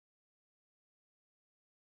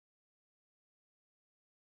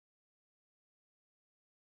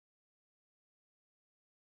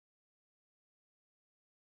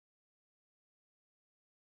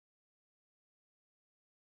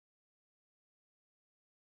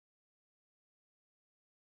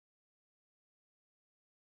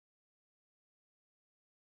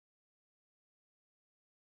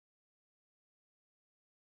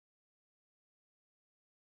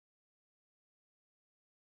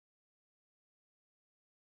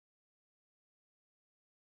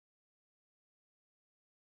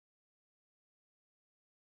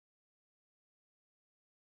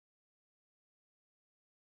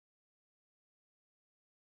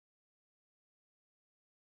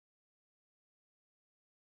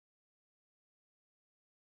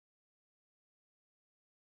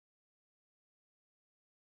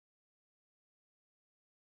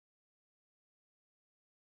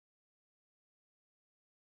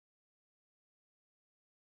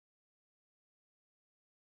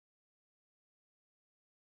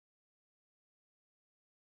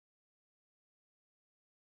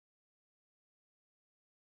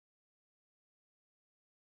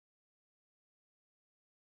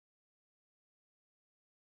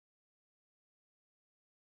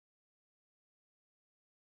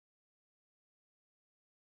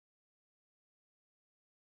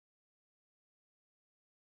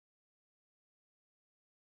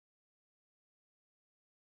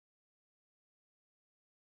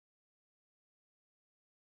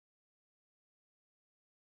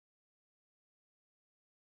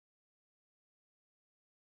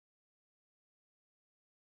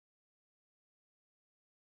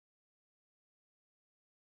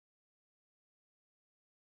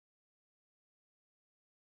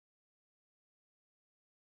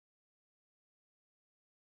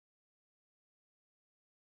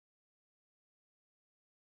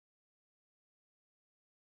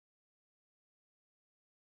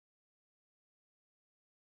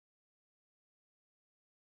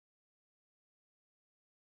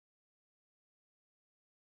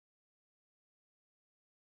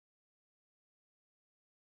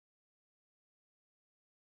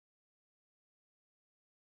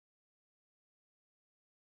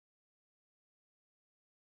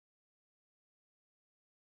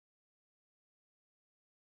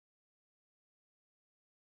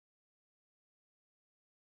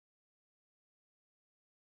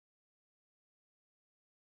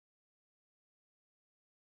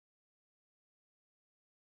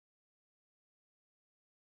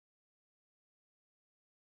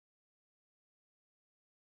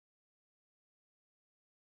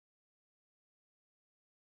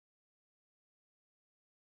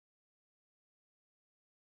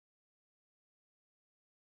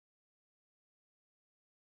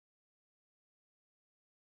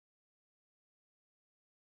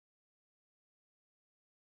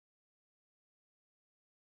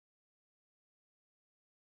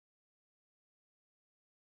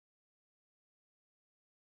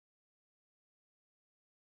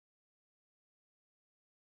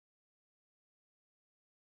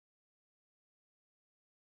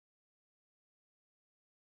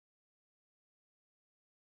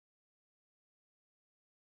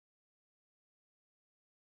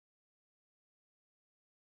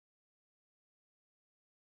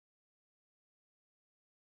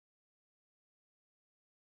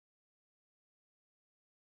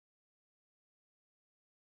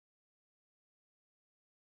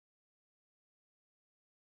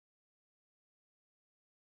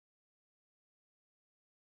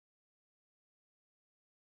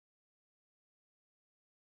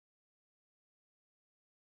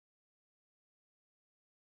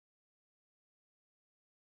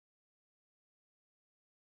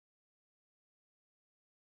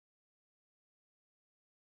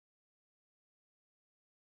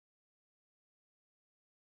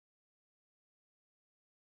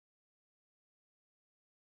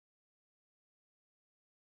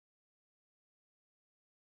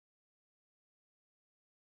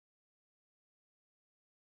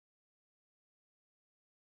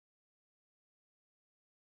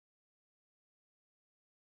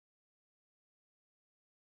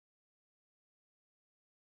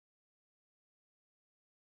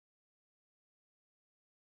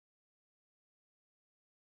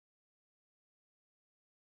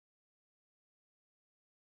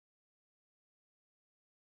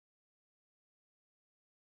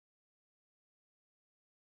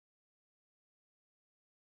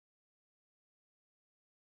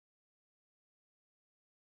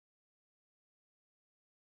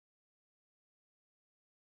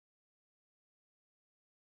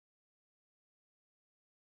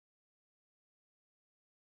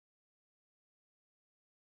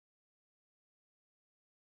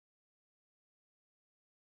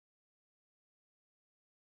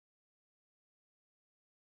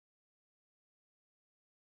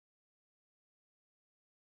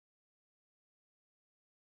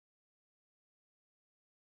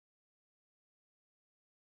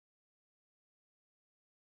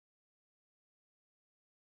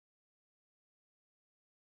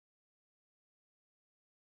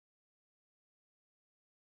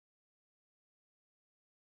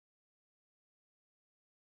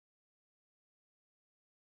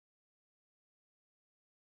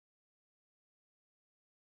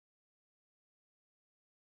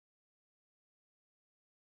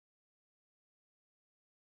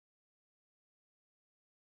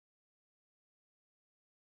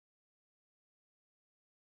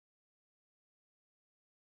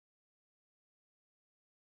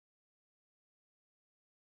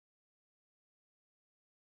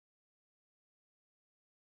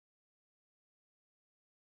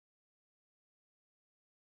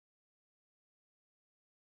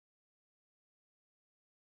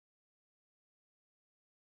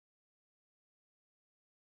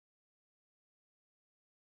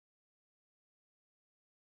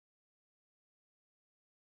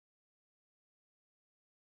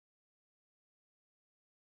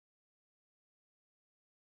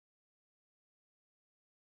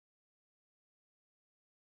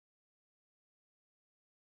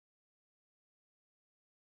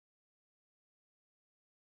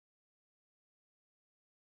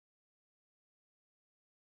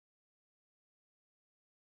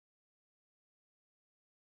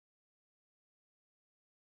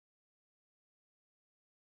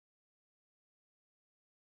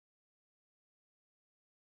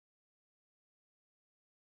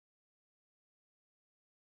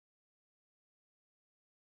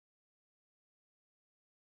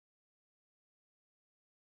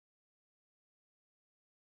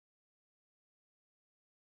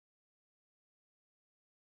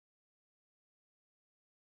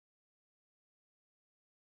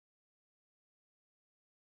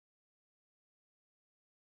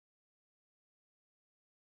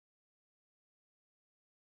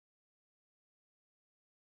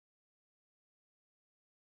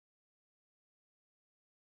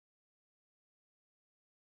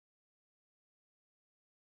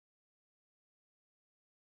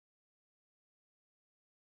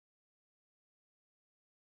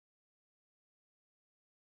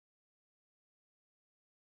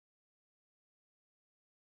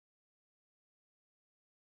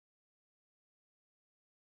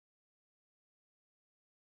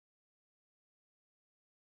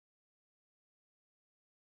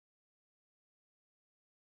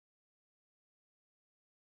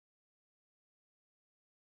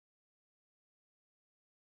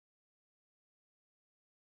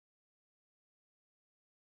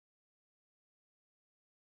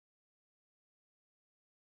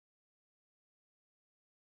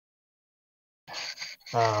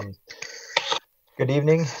Good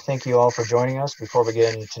evening. Thank you all for joining us. Before we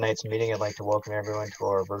begin tonight's meeting, I'd like to welcome everyone to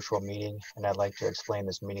our virtual meeting, and I'd like to explain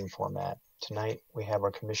this meeting format. Tonight, we have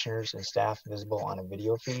our commissioners and staff visible on a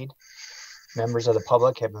video feed. Members of the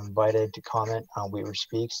public have been invited to comment on Wheat Ridge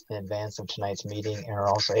Speaks in advance of tonight's meeting and are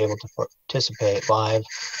also able to participate live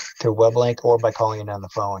through web link or by calling in on the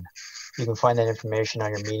phone. You can find that information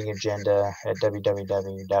on your meeting agenda at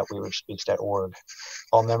www.wheatridgespeaks.org.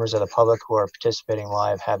 All members of the public who are participating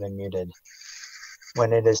live have been muted.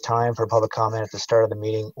 When it is time for public comment at the start of the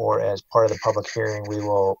meeting or as part of the public hearing, we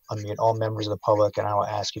will unmute all members of the public and I will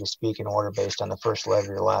ask you to speak in order based on the first letter of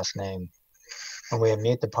your last name. When we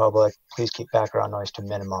unmute the public, please keep background noise to a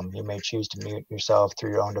minimum. You may choose to mute yourself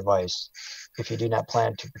through your own device. If you do not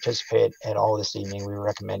plan to participate at all this evening, we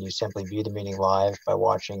recommend you simply view the meeting live by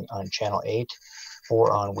watching on Channel 8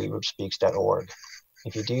 or on wheatridgespeaks.org.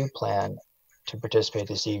 If you do plan to participate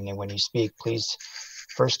this evening, when you speak, please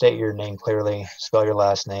first state your name clearly, spell your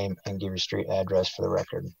last name, and give your street address for the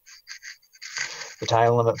record. The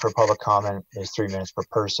time limit for public comment is 3 minutes per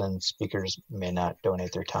person. Speakers may not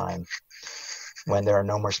donate their time. When there are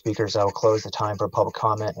no more speakers, I will close the time for public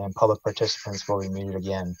comment and public participants will be muted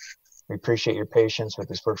again. We appreciate your patience with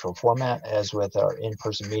this virtual format. As with our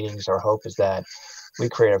in-person meetings, our hope is that we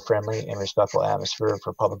create a friendly and respectful atmosphere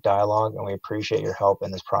for public dialogue, and we appreciate your help in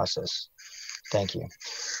this process. Thank you.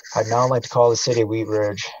 I'd now like to call the City of Wheat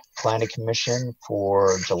Ridge Planning Commission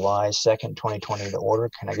for July 2nd, 2020 to order.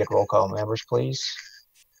 Can I get roll call members, please?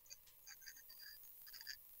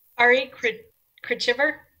 Ari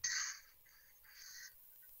Krichiver.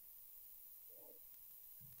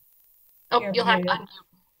 Oh, here, you'll have to unmute.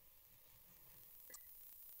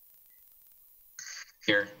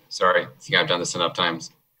 Here, sorry. I think I've done this enough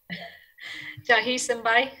times. Jahi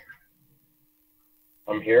Simbai.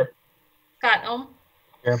 I'm here. Scott Ohm.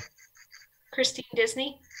 Here. Christine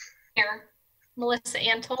Disney. Here. Melissa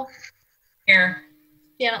Antle. Here.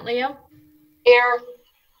 Janet Leo. Here.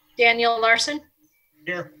 Daniel Larson.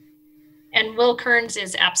 Here. And Will Kearns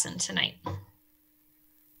is absent tonight.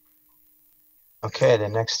 Okay, the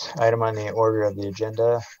next item on the order of the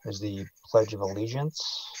agenda is the Pledge of Allegiance.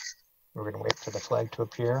 We're going to wait for the flag to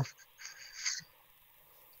appear.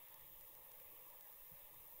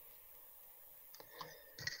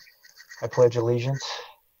 I pledge allegiance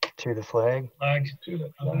to the flag To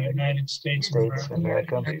the United States of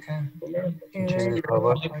America, and to the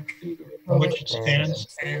republic for which it stands,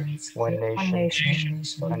 one nation,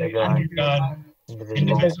 under God,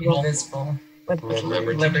 indivisible, with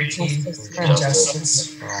liberty and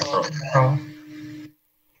justice for all.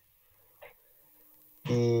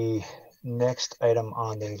 The next item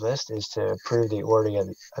on the list is to approve the order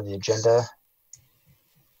of the agenda.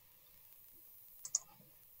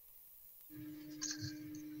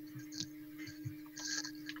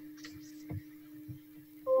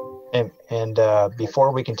 And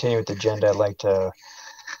before we continue with the agenda, I'd like to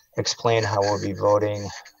explain how we'll be voting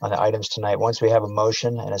on the items tonight. Once we have a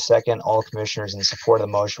motion and a second, all commissioners in support of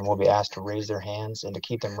the motion will be asked to raise their hands and to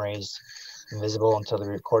keep them raised and visible until the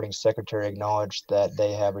recording secretary acknowledges that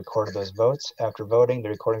they have recorded those votes. After voting, the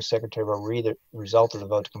recording secretary will read the result of the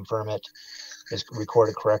vote to confirm it is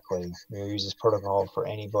recorded correctly. We will use this protocol for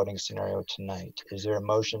any voting scenario tonight. Is there a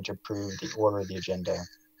motion to approve the order of the agenda?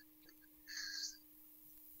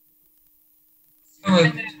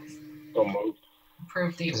 So moved.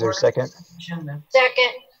 Approve the Is there a order second? agenda.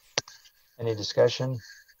 Second. Any discussion?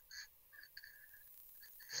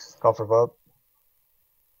 Call for vote.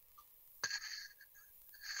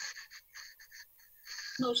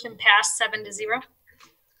 Motion passed 7-0.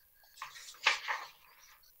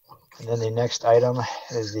 And then the next item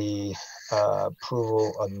is the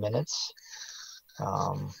approval of minutes.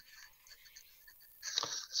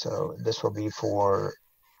 So this will be for,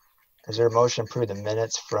 is there a motion to approve the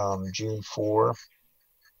minutes from June 4,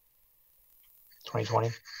 2020?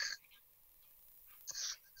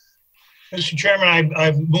 Mr. Chairman,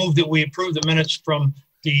 I move that we approve the minutes from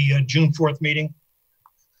the June 4th meeting.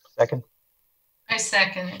 Second? I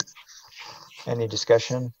second it. Any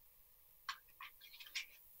discussion?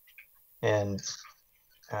 And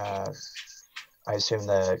I assume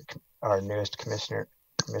that our newest Commissioner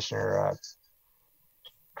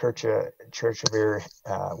Churchavir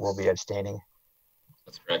will be abstaining.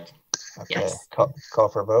 That's correct. Okay, Yes. Call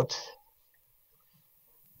for a vote.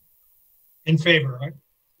 In favor, right?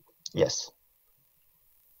 Yes.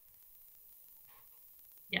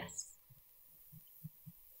 Yes.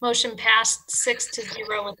 Motion passed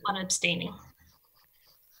 6-0 with one abstaining.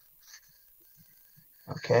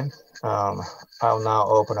 Okay, I'll now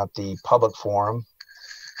open up the public forum.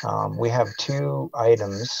 We have 2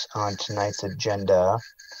 items on tonight's agenda,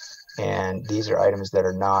 and these are items that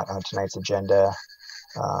are not on tonight's agenda.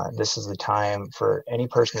 This is the time for any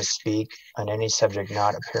person to speak on any subject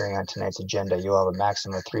not appearing on tonight's agenda. You'll have a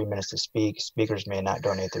maximum of 3 minutes to speak. Speakers may not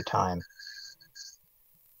donate their time.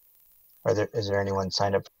 Is there anyone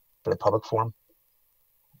signed up for the public forum?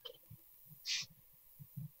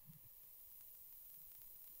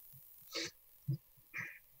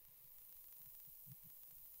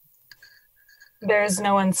 There's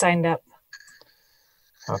no one signed up.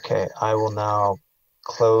 Okay, I will now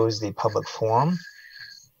close the public forum.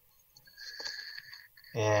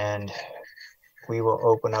 And we will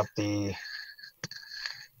open up the,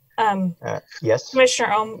 yes?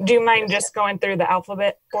 Commissioner Ohm, do you mind just going through the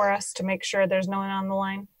alphabet for us to make sure there's no one on the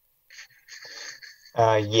line?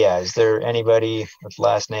 Yeah, is there anybody with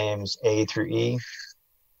last names A through E?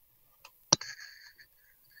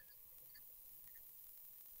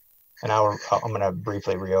 And I'm going to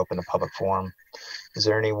briefly reopen the public forum. Is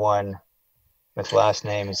there anyone with last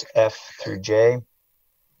names F through J?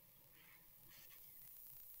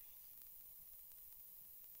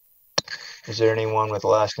 Is there anyone with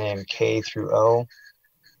last name K through O?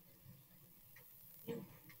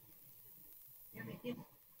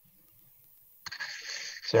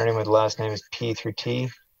 Is there anyone with last names P through T?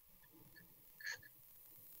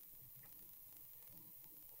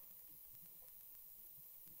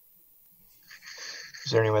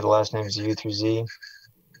 Is there anyone with last names U through Z?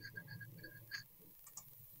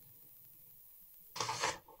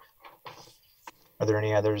 Are there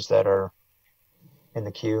any others that are in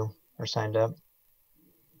the queue or signed up?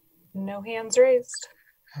 No hands raised.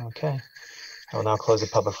 Okay, I will now close the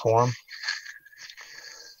public forum.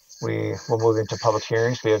 We will move into public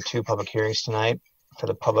hearings. We have 2 public hearings tonight. For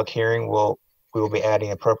the public hearing, we will be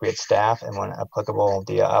adding appropriate staff and, when applicable,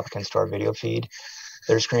 the applicants to our video feed.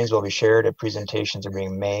 Their screens will be shared if presentations are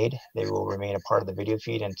being made. They will remain a part of the video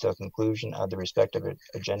feed until conclusion of the respective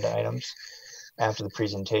agenda items. After the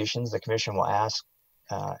presentations, the commission will ask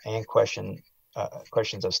and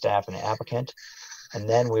questions of staff and the applicant, and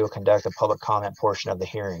then we will conduct the public comment portion of the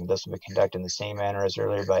hearing. This will be conducted in the same manner as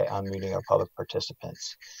earlier by unmuting our public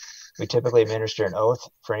participants. We typically administer an oath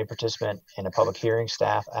for any participant in a public hearing,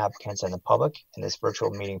 staff, applicants, and the public. In this virtual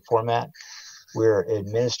meeting format, we're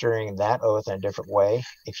administering that oath in a different way.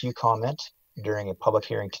 If you comment during a public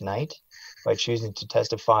hearing tonight, by choosing to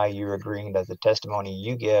testify, you're agreeing that the testimony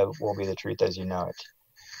you give will be the truth as you know it.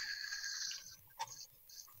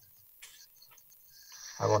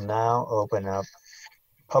 I will now open up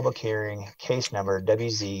public hearing case number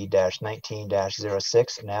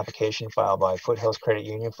WZ-19-06, an application filed by Foothills Credit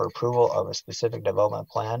Union for approval of a specific development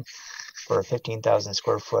plan for a 15,000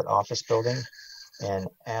 square foot office building, and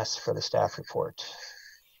ask for the staff report.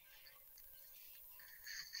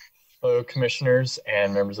 Hello, commissioners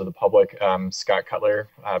and members of the public. Scott Cutler,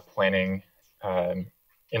 planning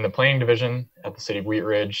in the planning division at the City of Wheat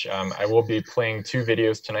Ridge. I will be playing 2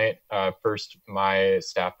 videos tonight. First, my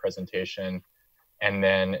staff presentation, and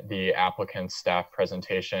then the applicant's staff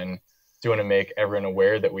presentation. Do want to make everyone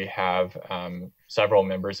aware that we have several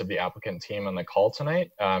members of the applicant team on the call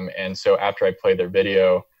tonight. And so after I play their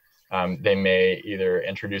video, they may either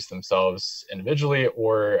introduce themselves individually,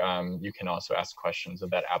 or you can also ask questions of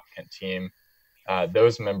that applicant team.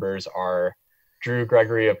 Those members are Drew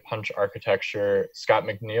Gregory of Punch Architecture, Scott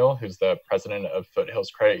McNeil, who's the president of Foothills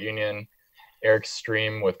Credit Union, Eric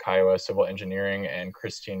Stream with Kiowa Civil Engineering, and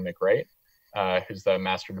Christine McWright, who's the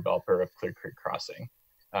master developer of Clear Creek Crossing.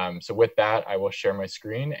 So with that, I will share my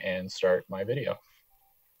screen and start my video.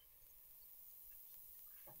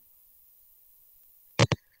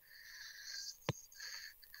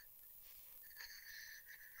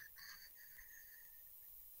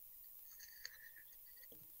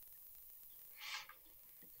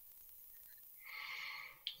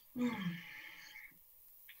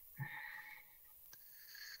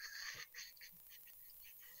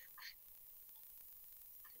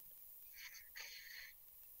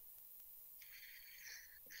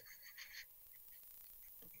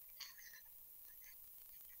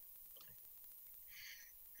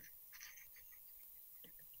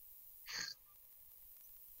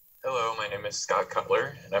 Hello, my name is Scott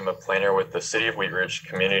Cutler, and I'm a planner with the City of Wheat Ridge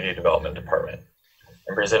Community Development Department.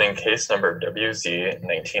 I'm presenting case number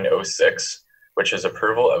WZ-1906, which is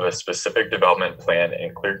approval of a specific development plan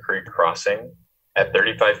in Clear Creek Crossing at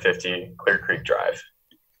 3550 Clear Creek Drive.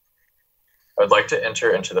 I would like to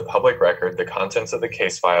enter into the public record the contents of the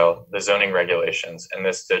case file, the zoning regulations, and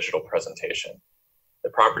this digital presentation.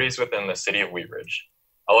 The properties within the City of Wheat Ridge.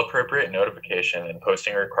 All appropriate notification and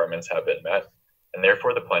posting requirements have been met. and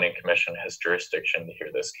therefore the Planning Commission has jurisdiction to hear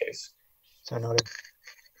this case. So noted.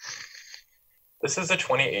 This is a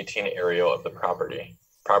 2018 aerial of the property.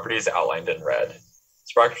 Property is outlined in red.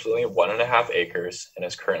 It's approximately 1.5 acres and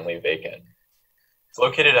is currently vacant. It's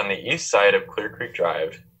located on the east side of Clear Creek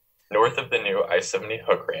Drive, north of the new I-70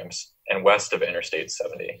 hook ramps, and west of Interstate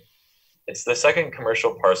 70. It's the second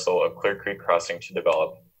commercial parcel of Clear Creek Crossing to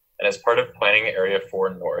develop and is part of Planning Area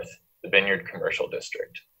 4 North, the Vineyard Commercial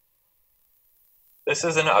District. This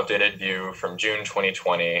is an updated view from June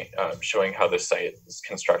 2020 showing how the site's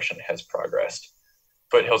construction has progressed.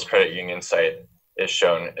 Foothills Credit Union site is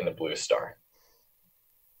shown in the blue star.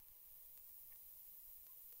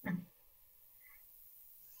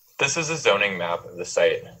 This is a zoning map of the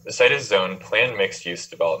site. The site is zoned planned mixed-use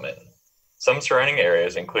development. Some surrounding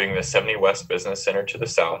areas, including the 70 West Business Center to the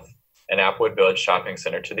south and Applewood Village Shopping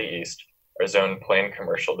Center to the east, are zoned planned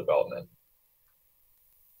commercial development.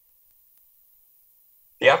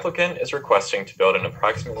 The applicant is requesting to build an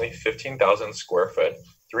approximately 15,000 square foot,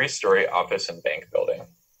 3-story office and bank building.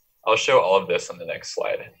 I'll show all of this on the next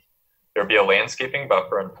slide. There will be a landscaping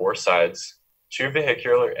buffer on 4 sides, 2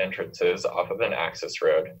 vehicular entrances off of an access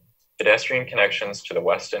road, pedestrian connections to the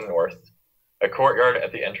west and north, a courtyard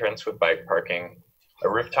at the entrance with bike parking, a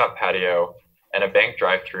rooftop patio, and a bank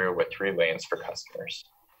drive-through with 3 lanes for customers.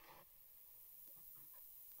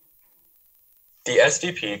 The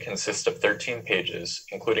SDP consists of 13 pages,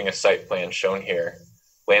 including a site plan shown here,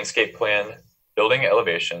 landscape plan, building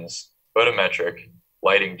elevations, photometric,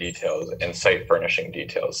 lighting details, and site furnishing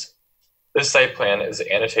details. This site plan is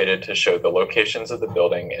annotated to show the locations of the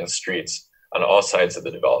building and streets on all sides of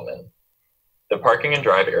the development. The parking and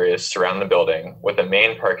drive areas surround the building, with a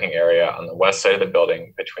main parking area on the west side of the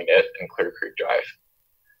building between it and Clear Creek Drive.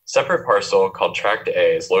 Separate parcel called Tract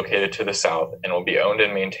A is located to the south and will be owned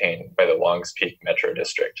and maintained by the Longs Peak Metro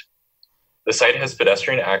District. The site has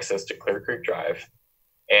pedestrian access to Clear Creek Drive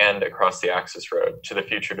and across the access road to the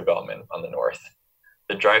future development on the north.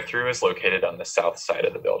 The drive-through is located on the south side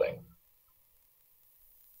of the building.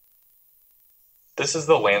 This is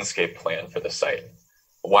the landscape plan for the site.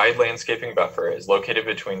 A wide landscaping buffer is located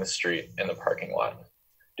between the street and the parking lot.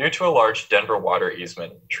 Due to a large Denver water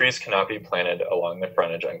easement, trees cannot be planted along the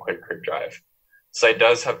frontage on Clear Creek Drive. The site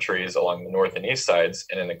does have trees along the north and east sides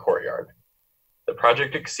and in the courtyard. The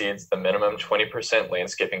project exceeds the minimum 20%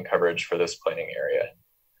 landscaping coverage for this planning area.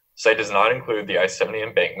 The site does not include the I-70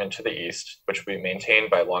 embankment to the east, which will be maintained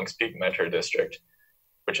by Longs Peak Metro District,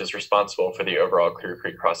 which is responsible for the overall Clear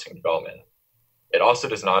Creek Crossing development. It also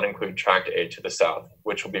does not include Tract A to the south,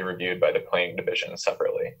 which will be reviewed by the Planning Division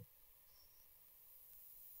separately.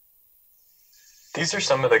 These are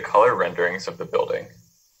some of the color renderings of the building.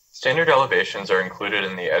 Standard elevations are included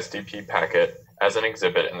in the SDP packet as an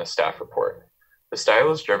exhibit in the staff report. The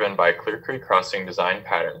style is driven by Clear Creek Crossing Design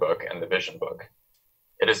Pattern Book and the Vision Book.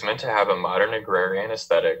 It is meant to have a modern agrarian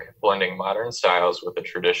aesthetic, blending modern styles with a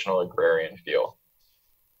traditional agrarian feel.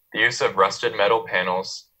 The use of rusted metal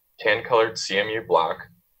panels, tan-colored CMU block,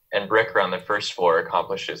 and brick around the first floor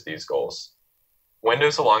accomplishes these goals.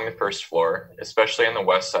 Windows along the first floor, especially on the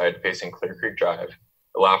west side facing Clear Creek Drive,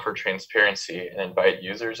 allow for transparency and invite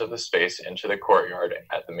users of the space into the courtyard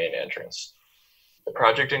at the main entrance. The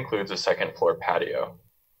project includes a second floor patio.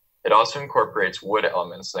 It also incorporates wood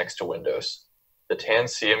elements next to windows. The tan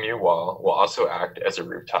CMU wall will also act as a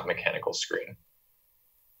rooftop mechanical screen.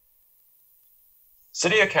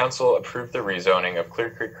 City Council approved the rezoning of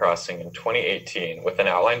Clear Creek Crossing in 2018 with an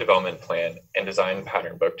outline development plan and design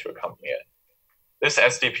pattern book to accompany it. This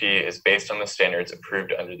SDP is based on the standards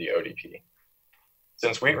approved under the ODP.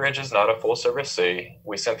 Since Wheat Ridge is not a full-service city,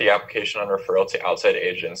 we sent the application on referral to outside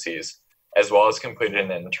agencies, as well as completed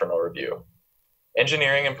an internal review.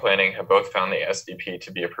 Engineering and planning have both found the SDP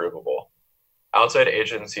to be approvable. Outside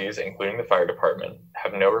agencies, including the fire department,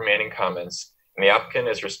 have no remaining comments, and the applicant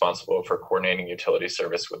is responsible for coordinating utility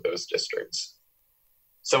service with those districts.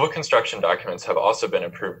 Civil construction documents have also been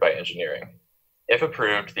approved by engineering. If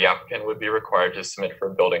approved, the applicant would be required to submit for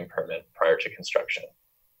a building permit prior to construction.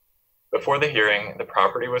 Before the hearing, the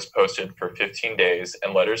property was posted for 15 days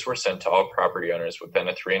and letters were sent to all property owners within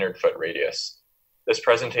a 300-foot radius. This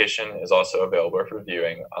presentation is also available for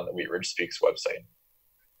viewing on the Wheat Ridge Speaks website.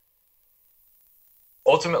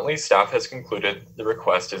 Ultimately, staff has concluded the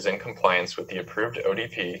request is in compliance with the approved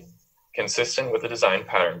ODP, consistent with the design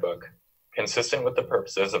pattern book, consistent with the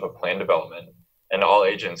purposes of a planned development, and all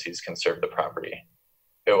agencies can serve the property.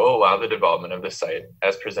 It will allow the development of the site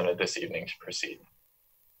as presented this evening to proceed.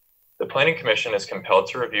 The Planning Commission is compelled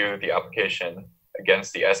to review the application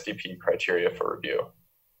against the SDP criteria for review.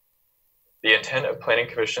 The intent of Planning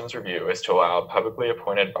Commission's review is to allow a publicly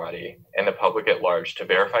appointed body and the public at large to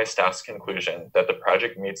verify staff's conclusion that the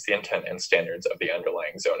project meets the intent and standards of the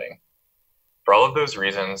underlying zoning. For all of those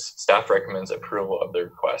reasons, staff recommends approval of the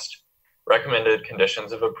request. Recommended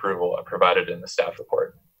conditions of approval are provided in the staff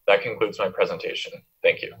report. That concludes my presentation.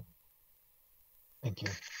 Thank you. Thank you.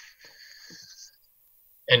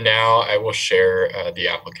 And now I will share the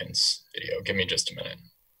applicant's video. Give me just a minute.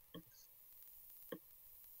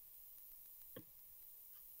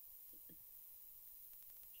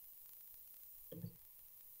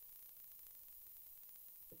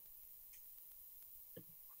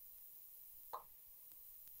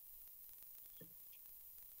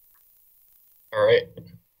 All right.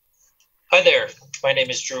 Hi there, my name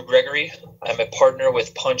is Drew Gregory. I'm a partner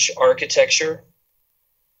with Punch Architecture,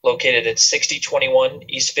 located at 6021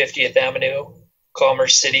 East 50th Avenue,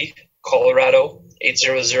 Commerce City, Colorado,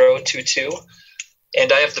 80022.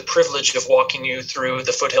 And I have the privilege of walking you through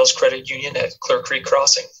the Foothills Credit Union at Clear Creek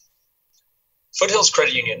Crossing. Foothills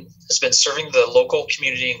Credit Union has been serving the local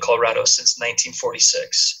community in Colorado since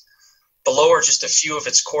 1946. Below are just a few of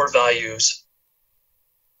its core values.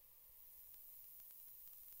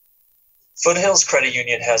 Foothills Credit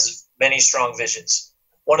Union has many strong visions,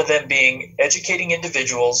 one of them being educating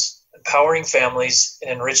individuals, empowering families, and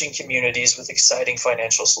enriching communities with exciting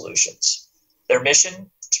financial solutions. Their mission,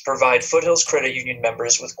 to provide Foothills Credit Union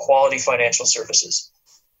members with quality financial services.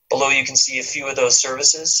 Below you can see a few of those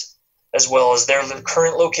services, as well as their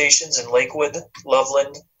current locations in Lakewood,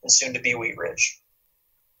 Loveland, and soon to be Wheat Ridge.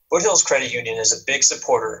 Foothills Credit Union is a big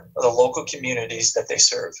supporter of the local communities that they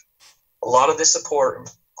serve. A lot of this support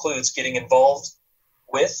includes getting involved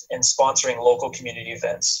with and sponsoring local community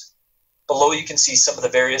events. Below you can see some of the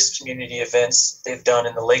various community events they've done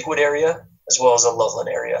in the Lakewood area, as well as the Loveland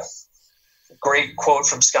area. A great quote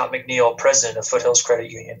from Scott McNeil, president of Foothills Credit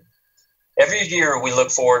Union. Every year we look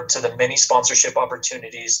forward to the many sponsorship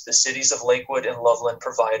opportunities the cities of Lakewood and Loveland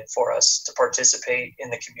provide for us to participate in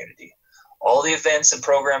the community. All the events and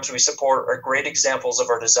programs we support are great examples of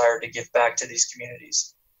our desire to give back to these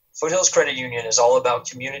communities. Foothills Credit Union is all about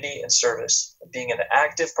community and service, being an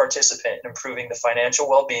active participant in improving the financial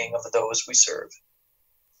well-being of those we serve.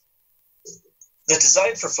 The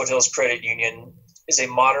design for Foothills Credit Union is a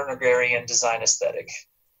modern agrarian design aesthetic.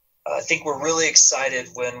 I think we're really excited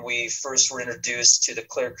when we first were introduced to the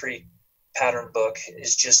Clear Creek pattern book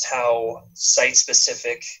is just how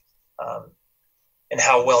site-specific and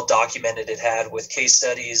how well documented it had with case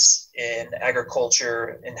studies in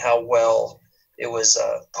agriculture and how well it was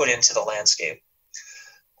put into the landscape.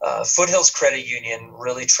 Foothills Credit Union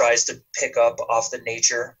really tries to pick up off the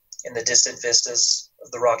nature and the distant vistas of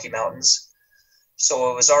the Rocky Mountains. So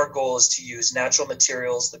it was our goal is to use natural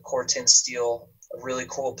materials, the Corten steel, a really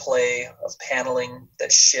cool play of paneling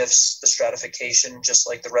that shifts the stratification, just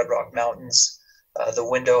like the Red Rock Mountains. The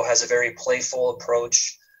window has a very playful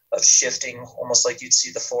approach of shifting, almost like you'd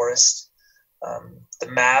see the forest. The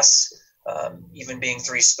mass, even being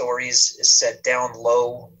 3 stories, is set down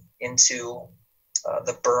low into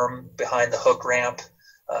the berm behind the hook ramp,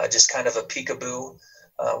 just kind of a peekaboo,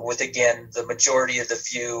 with again the majority of the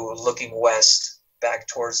view looking west back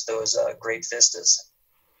towards those great vistas.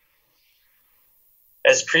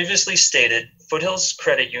 As previously stated, Foothills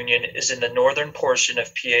Credit Union is in the northern portion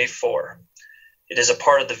of PA4. It is a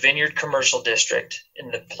part of the Vineyard Commercial District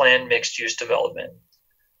in the planned mixed-use development.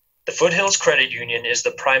 The Foothills Credit Union is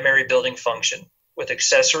the primary building function, with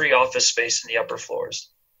accessory office space in the upper floors.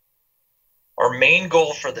 Our main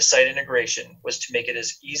goal for the site integration was to make it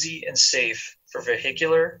as easy and safe for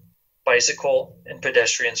vehicular, bicycle, and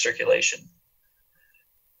pedestrian circulation.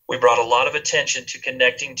 We brought a lot of attention to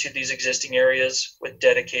connecting to these existing areas with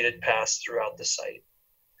dedicated paths throughout the site.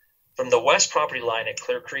 From the west property line at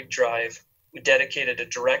Clear Creek Drive, we dedicated a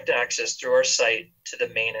direct access through our site to the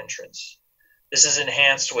main entrance. This is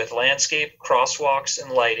enhanced with landscape, crosswalks,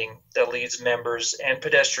 and lighting that leads members and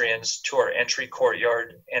pedestrians to our entry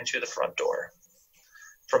courtyard and to the front door.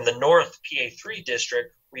 From the north PA3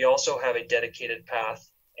 district, we also have a dedicated path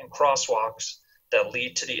and crosswalks that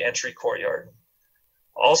lead to the entry courtyard.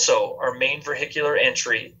 Also, our main vehicular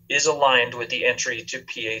entry is aligned with the entry to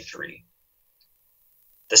PA3.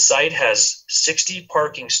 The site has 60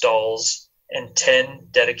 parking stalls and 10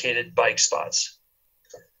 dedicated bike spots.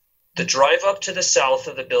 The drive up to the south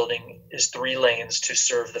of the building is 3 lanes to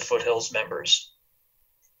serve the Foothills members.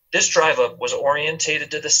 This drive up was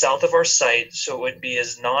orientated to the south of our site so it would be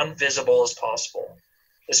as non-visible as possible.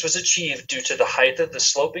 This was achieved due to the height of the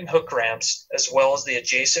sloping hook ramps as well as the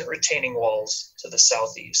adjacent retaining walls to the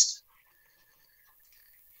southeast.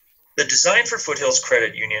 The design for Foothills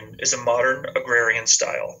Credit Union is a modern agrarian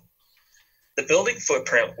style. The building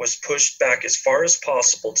footprint was pushed back as far as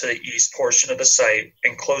possible to the east portion of the site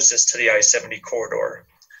and closest to the I-70 corridor.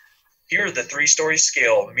 Here, the 3-story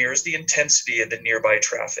scale mirrors the intensity of the nearby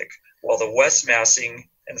traffic, while the west massing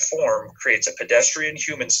and form creates a pedestrian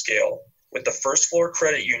human scale, with the first floor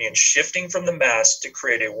credit union shifting from the mass to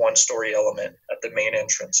create a 1-story element at the main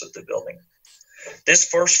entrance of the building. This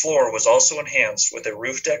first floor was also enhanced with a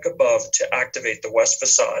roof deck above to activate the west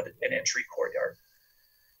facade and entry courtyard.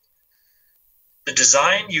 The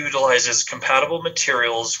design utilizes compatible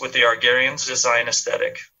materials with the Argarian's design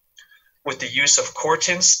aesthetic. With the use of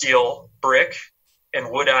Corten steel, brick, and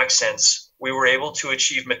wood accents, we were able to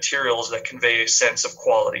achieve materials that convey a sense of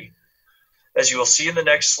quality. As you will see in the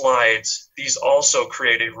next slides, these also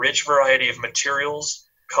create a rich variety of materials,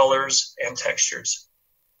 colors, and textures.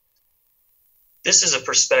 This is a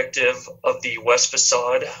perspective of the west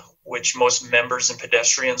facade, which most members and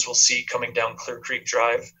pedestrians will see coming down Clear Creek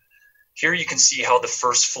Drive. Here you can see how the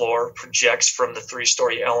first floor projects from the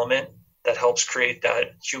 3-story element that helps create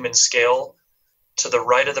that human scale. To the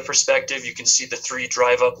right of the perspective, you can see the 3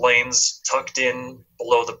 drive-up lanes tucked in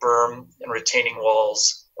below the berm and retaining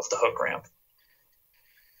walls of the hook ramp.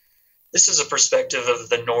 This is a perspective of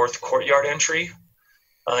the north courtyard entry.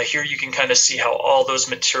 Here you can kind of see how all those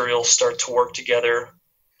materials start to work together.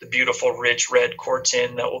 The beautiful rich red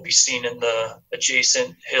Corten that will be seen in the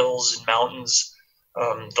adjacent hills and mountains.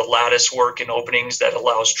 The lattice work and openings that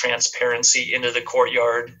allows transparency into the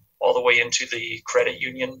courtyard all the way into the credit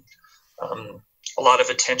union. A lot of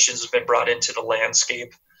attention has been brought into the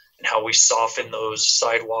landscape and how we soften those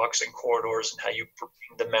sidewalks and corridors and how you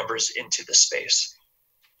bring the members into the space.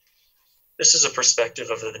 This is a perspective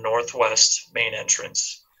of the northwest main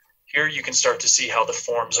entrance. Here you can start to see how the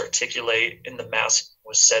forms articulate and the mass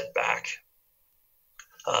was set back.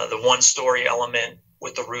 The 1-story element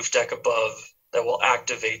with the roof deck above that will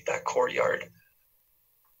activate that courtyard.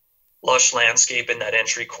 Lush landscape in that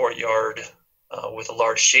entry courtyard with a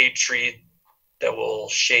large shade tree that will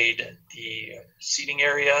shade the seating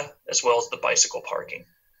area as well as the bicycle parking.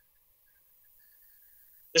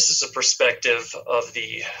 This is a perspective of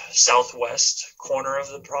the southwest corner of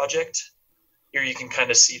the project. Here you can kind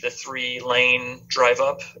of see the 3-lane drive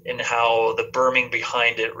up and how the berming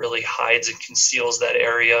behind it really hides and conceals that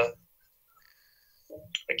area.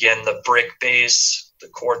 Again, the brick base, the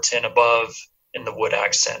Corten above, and the wood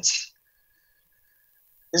accents.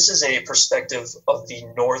 This is a perspective of the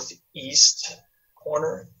northeast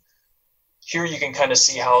corner. Here you can kind of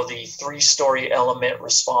see how the 3-story element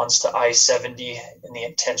responds to I-70 and the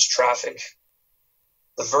intense traffic.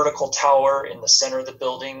 The vertical tower in the center of the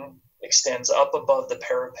building extends up above the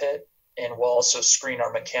parapet and will also screen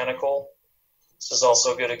our mechanical. This is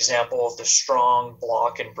also a good example of the strong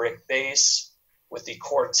block and brick base with the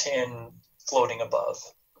Corten floating above.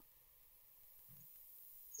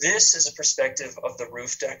 This is a perspective of the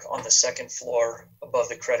roof deck on the 2nd floor above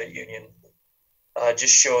the credit union.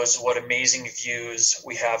 Just shows what amazing views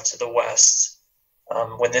we have to the west.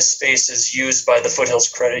 When this space is used by the Foothills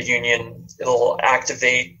Credit Union, it'll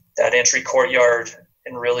activate that entry courtyard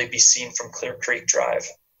and really be seen from Clear Creek Drive.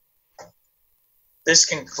 This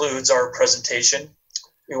concludes our presentation.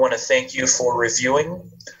 We want to thank you for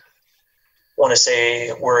reviewing. Want to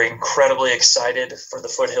say we're incredibly excited for the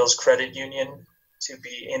Foothills Credit Union to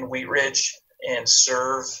be in Wheat Ridge and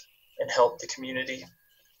serve and help the community.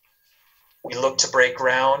 We look to break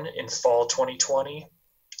ground in fall 2020.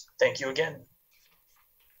 Thank you again.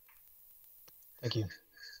 Thank you.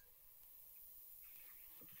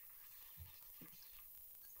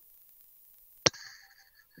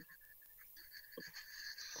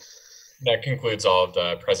 That concludes all of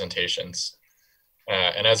the presentations.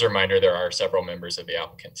 And as a reminder, there are several members of the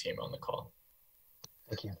applicant team on the call.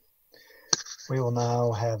 Thank you. We will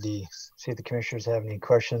now see if the commissioners have any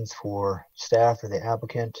questions for staff or the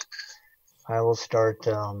applicant. I will start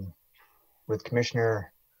with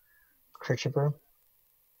Commissioner Critchipper.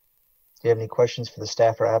 Do you have any questions for the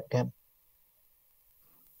staff or applicant?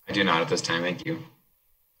 I do not at this time, thank you.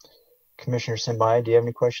 Commissioner Simbai, do you have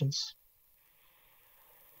any questions?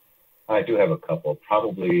 I do have a couple,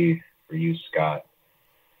 probably for you, Scott.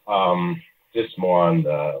 Just more on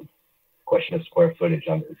the question of square footage.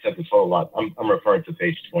 It said the total lot. I'm referring to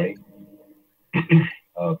page 20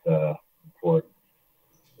 of the report.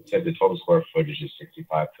 It said the total square footage is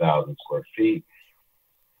 65,000 square feet,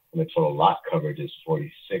 and the total lot coverage is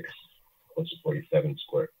 46, close to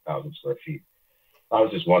 47,000 square feet. I was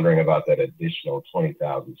just wondering about that additional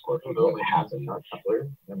 20,000 square feet. What happened?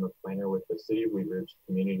 I'm a planner with the City of Wheat Ridge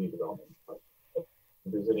Community Development Project.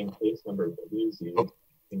 Visiting case number WZ.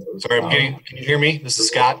 Sorry, can you hear me? This is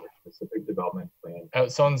Scott. Specific development plan.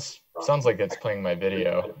 Someone's Sounds like it's playing my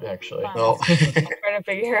video, actually. I'm trying to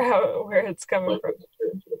figure out where it's coming from.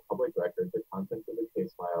 Into the public record, the content of the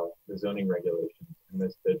case file, the zoning regulations, and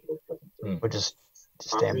this digital presentation. We'll just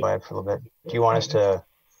stand by it for a little bit. Do you want us to?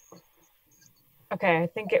 Okay, I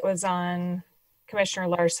think it was on Commissioner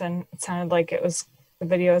Larson. It sounded like it was the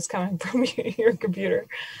video is coming from your computer.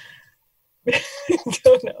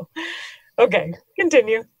 Don't know. Okay,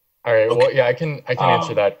 continue. All right. Well, yeah, I can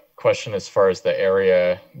answer that question as far as the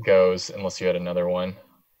area goes, unless you had another one.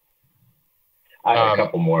 I have a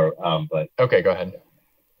couple more, but okay, go ahead.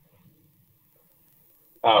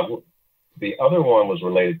 The other one was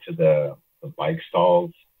related to the bike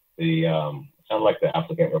stalls. The sounded like the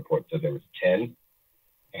applicant report said there was 10,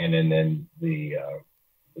 and then the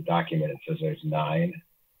document it says there's 9,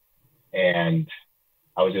 and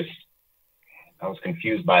I was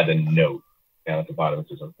confused by the note down at the bottom. It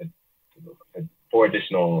says 4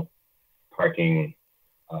 additional parking,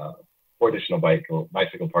 4 additional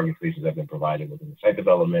bicycle parking spaces have been provided within the site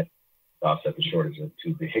development to offset the shortage of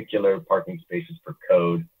 2 vehicular parking spaces per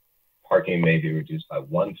code. Parking may be reduced by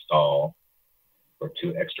 1 stall or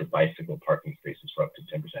 2 extra bicycle parking spaces for up to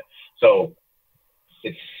 10%. So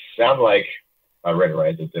it sounded like, I read it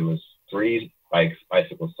right, that there was 3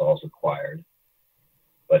 bicycle stalls required,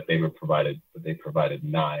 but they provided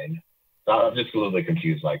 9. So I'm just a little bit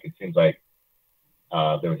confused. Like, it seems like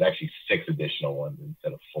there was actually 6 additional ones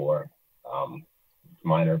instead of 4.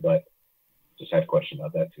 Minor, but just had a question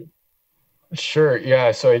about that too. Sure.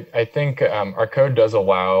 Yeah. So I think our code does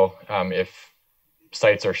allow, if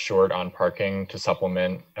sites are short on parking, to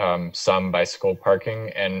supplement some bicycle parking,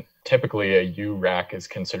 and typically a U rack is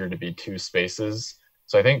considered to be 2 spaces.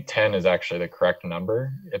 So I think 10 is actually the correct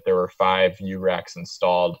number. If there were 5 U racks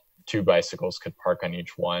installed, 2 bicycles could park on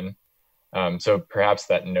each one. So perhaps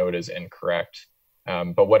that note is incorrect,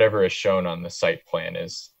 but whatever is shown on the site plan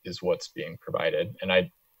is what's being provided. And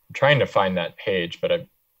I'm trying to find that page, but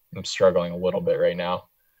I'm struggling a little bit right now.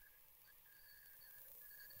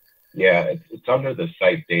 Yeah, it's under the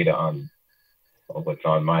site data on what's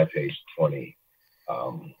on my page 20.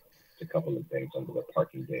 A couple of things under the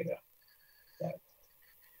parking data that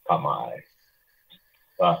caught my eye.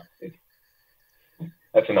 But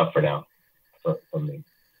that's enough for now for me.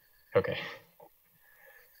 Okay.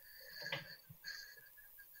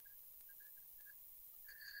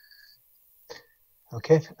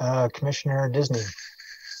 Okay, Commissioner Disney.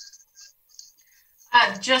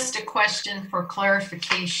 Just a question for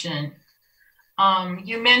clarification.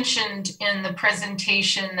 You mentioned in the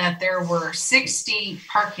presentation that there were 60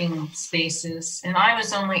 parking spaces, and I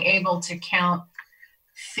was only able to count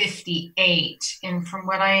 58. And from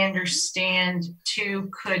what I understand, 2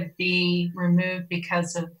 could be removed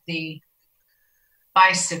because of the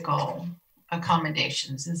bicycle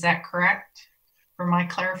accommodations. Is that correct? For my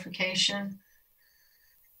clarification?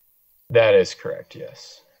 That is correct,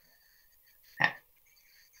 yes. Okay.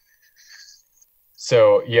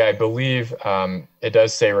 So yeah, I believe it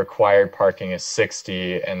does say required parking is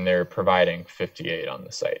 60 and they're providing 58 on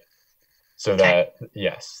the site. So that,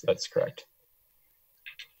 yes, that's correct.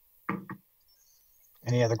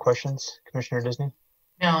 Any other questions, Commissioner Disney?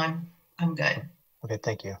 No, I'm good. Okay,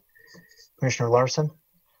 thank you. Commissioner Larson?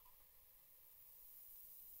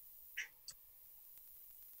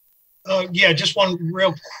 Yeah, just one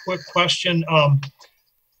real quick question.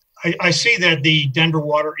 I see that the Denver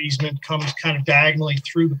water easement comes kind of diagonally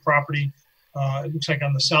through the property. It looks like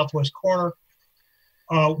on the southwest corner.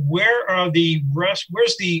 Where's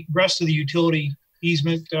the rest of the utility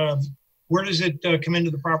easement? Where does it come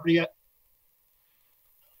into the property at?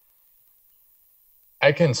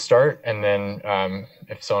 I can start, and then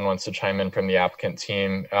if someone wants to chime in from the applicant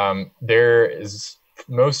team,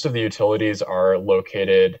 most of the utilities are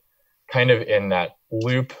located kind of in that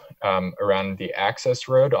loop around the access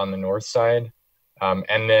road on the north side.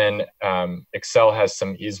 And then Excel has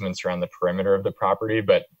some easements around the perimeter of the property,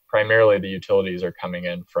 but primarily the utilities are coming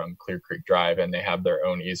in from Clear Creek Drive, and they have their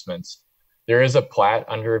own easements. There is a plat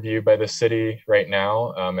under review by the city right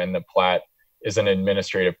now, and the plat is an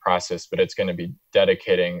administrative process, but it's going to be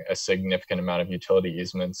dedicating a significant amount of utility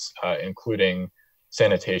easements, including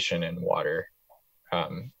sanitation and water,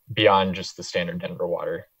 beyond just the standard Denver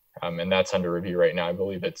water. And that's under review right now. I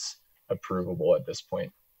believe it's approvable at this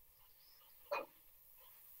point.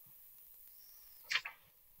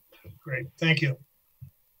 Great, thank you.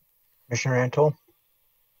 Commissioner Antle?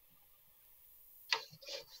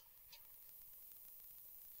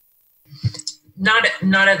 Not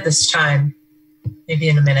at this time. Maybe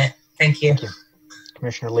in a minute. Thank you. Thank you.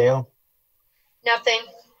 Commissioner Leo? Nothing.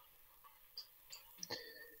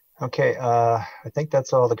 Okay, I think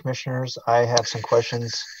that's all the commissioners. I have some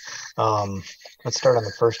questions. Let's start on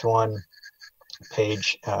the first one,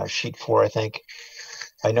 page sheet 4, I think.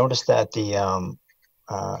 I noticed that the,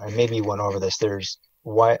 and maybe you went over this,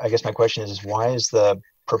 I guess my question is why is the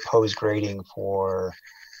proposed grading for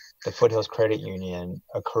the Foothills Credit Union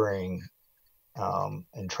occurring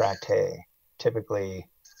in Tract A? Typically,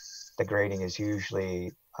 the grading is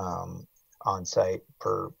usually on site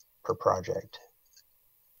per project.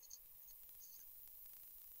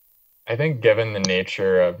 I think given the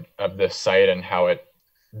nature of this site and how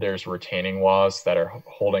there's retaining walls that are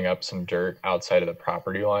holding up some dirt outside of the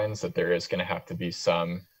property lines, that there is going to have to be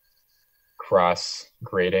some cross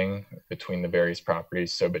grading between the various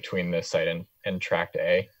properties. So between this site and Tract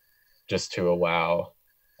A, just to allow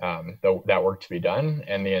that work to be done.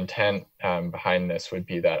 And the intent behind this would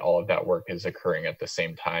be that all of that work is occurring at the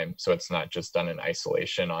same time. So it's not just done in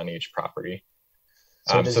isolation on each property.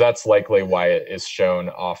 So that's likely why it is shown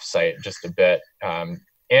off-site just a bit. And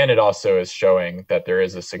it also is showing that there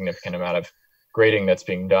is a significant amount of grading that's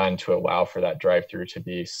being done to allow for that drive-through to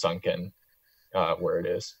be sunken where it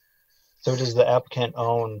is. So does the applicant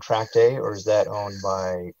own Tract A, or is that owned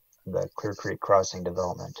by the Clear Creek Crossing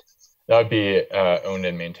Development? That would be owned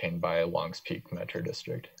and maintained by Longs Peak Metro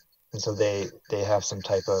District. And so they have some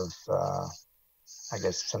type of, I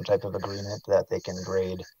guess, some type of agreement that they can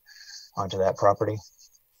grade onto that property?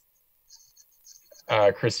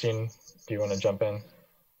 Christine, do you want to jump in?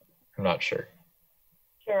 I'm not sure.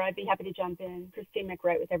 Sure, I'd be happy to jump in. Christine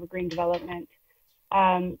McWright with Evergreen Development.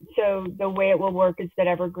 So the way it will work is that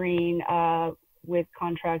Evergreen, with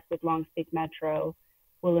contracts with Longs Peak Metro,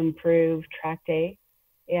 will improve Tract A,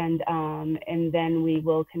 and then we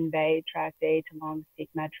will convey Tract A to Longs Peak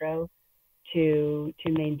Metro to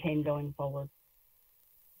maintain going forward.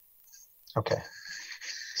 Okay.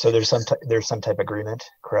 So there's some type of agreement,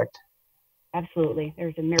 correct? Absolutely.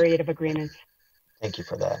 There's a myriad of agreements. Thank you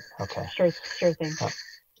for that. Okay. Sure thing.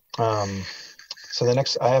 So the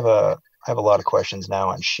next, I have a lot of questions now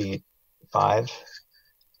on sheet 5.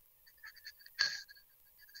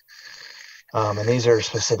 And these are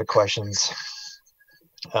specific questions.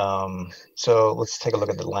 So let's take a look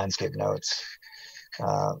at the landscape notes.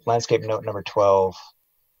 Landscape note number 12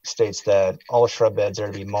 states that all shrub beds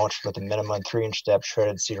are to be mulched with a minimum 3-inch depth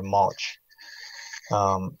shredded cedar mulch.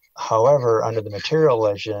 However, under the material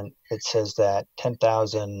legend, it says that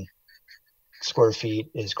 10,000 square feet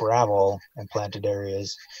is gravel and planted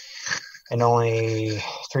areas, and only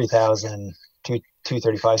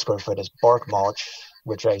 3,235 square foot is bark mulch,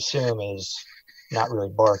 which I assume is not really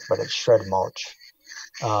bark, but it's shred mulch.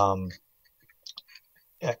 I'm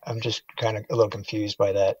just kind of a little confused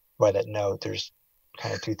by that note. There's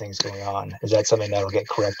kind of two things going on. Is that something that will get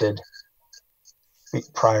corrected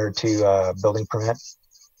prior to building permit?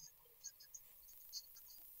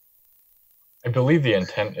 I believe the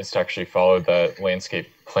intent is to actually follow the landscape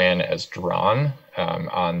plan as drawn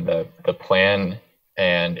on the plan.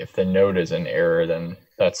 And if the note is in error, then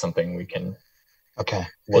that's something we can look at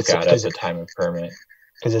the time of permit.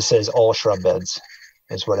 Because it says all shrub beds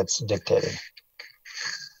is what it's dictating.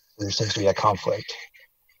 There seems to be a conflict.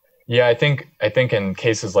 Yeah, I think in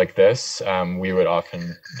cases like this, we would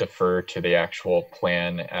often defer to the actual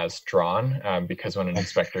plan as drawn because when an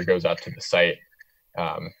inspector goes out to the site,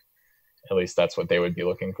 at least that's what they would be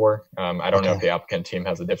looking for. I don't know if the applicant team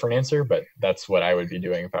has a different answer, but that's what I would be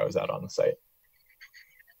doing if I was out on the site.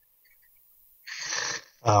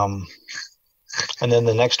 And then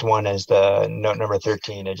the next one is the note number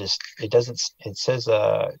 13. It says,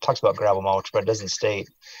 it talks about gravel mulch, but it doesn't state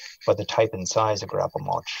what the type and size of gravel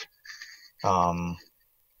mulch. So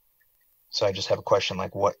I just have a question,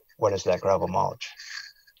 like what is that gravel mulch?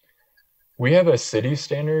 We have a city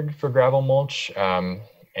standard for gravel mulch,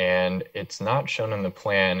 and it's not shown in the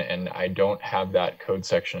plan, and I don't have that code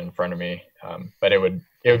section in front of me, but it would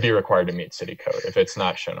be required to meet city code. If it's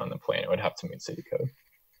not shown on the plan, it would have to meet city code.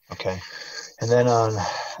 Okay. And then on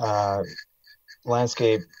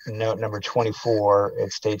landscape note number 24,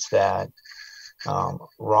 it states that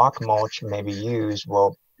rock mulch may be used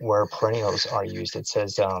where perennials are used. It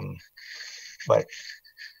says, but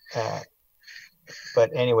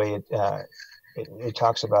anyway, it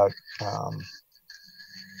talks about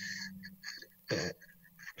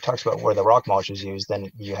where the rock mulch is used.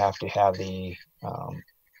 Then you have to have the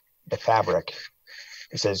fabric.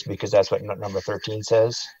 It says because that's what number 13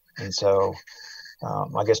 says. And so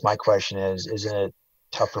I guess my question is, isn't it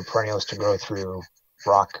tough for perennials to grow through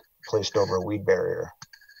rock placed over a weed barrier?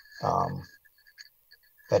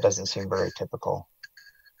 That doesn't seem very typical.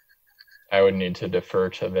 I would need to defer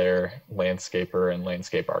to their landscaper and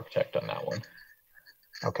landscape architect on that one.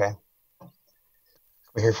 Okay.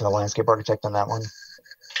 We hear from the landscape architect on that one.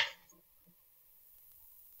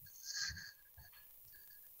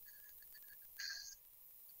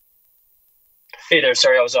 Hey there,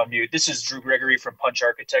 sorry I was on mute. This is Drew Gregory from Punch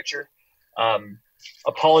Architecture.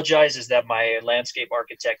 Apologizes that my landscape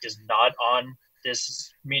architect is not on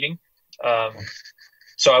this meeting.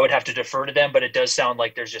 So I would have to defer to them, but it does sound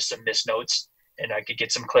like there's just some misnotes, and I could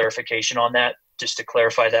get some clarification on that, just to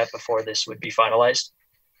clarify that before this would be finalized.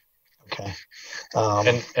 Okay.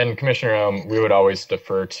 And Commissioner, we would always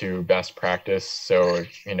defer to best practice. So,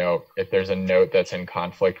 you know, if there's a note that's in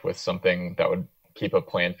conflict with something that would keep a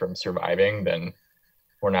plan from surviving, then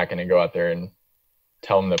we're not going to go out there and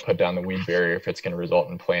tell them to put down the weed barrier if it's going to result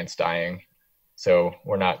in plants dying. So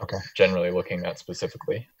we're not generally looking at that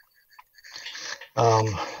specifically. And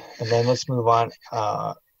then let's move on.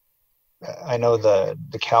 I know the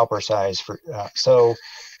caliper size for so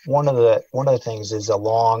one of the things is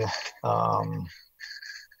along what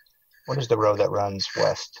is the road that runs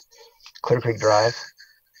west? Clear Creek Drive.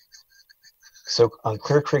 So on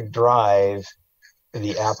Clear Creek Drive,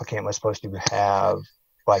 the applicant was supposed to have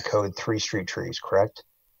by code 3 street trees, correct?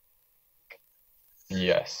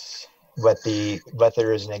 Yes. But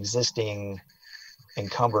there is an existing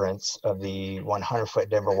encumbrance of the 100-foot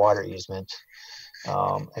Denver water easement.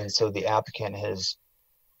 And so the applicant has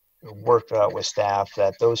worked out with staff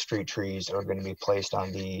that those street trees are going to be placed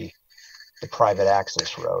on the private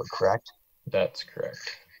access road, correct? That's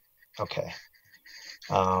correct. Okay.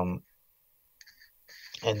 And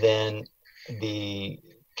then the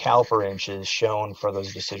caliper inches shown for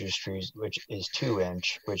those deciduous trees, which is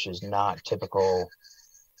 2-inch, which is not typical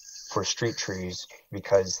for street trees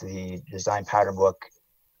because the design pattern book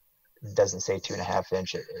doesn't say 2.5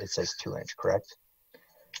 inch, it says 2-inch, correct?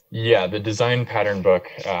 Yeah, the design pattern book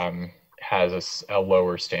has a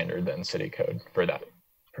lower standard than city code for that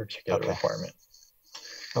particular requirement.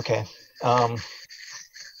 Okay.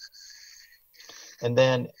 And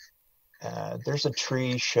then there's a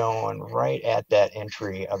tree shown right at that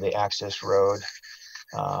entry of the access road.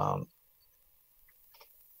 I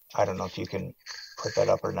don't know if you can put that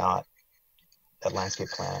up or not, that landscape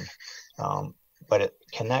plan. But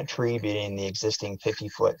can that tree be in the existing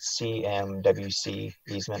 50-foot CMWC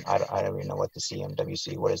easement? I don't even know what the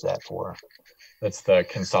CMWC, what is that for? That's the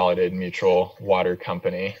Consolidated Mutual Water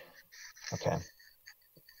Company. Okay.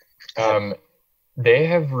 They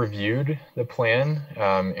have reviewed the plan,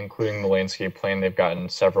 including the landscape plan. They've gotten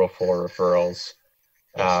several full referrals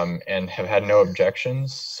and have had no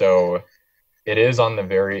objections. So it is on the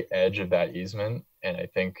very edge of that easement. And I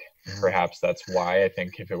think perhaps that's why. I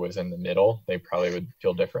think if it was in the middle, they probably would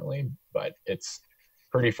feel differently, but it's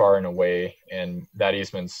pretty far and away. And that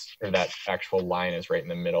that actual line is right in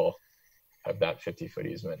the middle of that 50-foot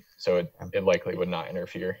easement. So it likely would not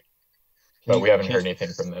interfere, but we haven't heard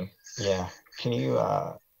anything from them. Yeah. Can you,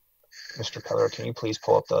 Mr. Keller, can you please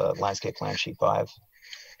pull up the landscape plan sheet 5?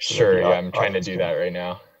 Sure. Yeah, I'm trying to do that right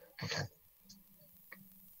now. Okay.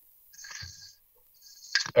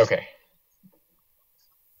 Okay.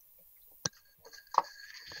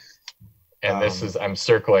 And this is, I'm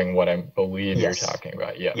circling what I believe you're talking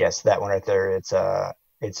about. Yeah. Yes, that one right there. It's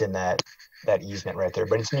in that easement right there,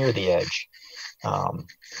 but it's near the edge.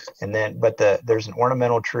 And then, but there's an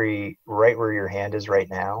ornamental tree right where your hand is right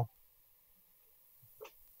now.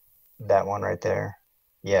 That one right there.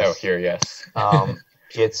 Yes. Oh, here, yes.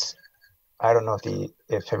 It's, I don't know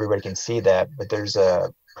if everybody can see that, but there's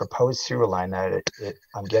a proposed sewer line that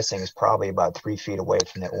I'm guessing is probably about 3 feet away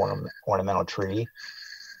from that ornamental tree.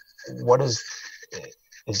 What is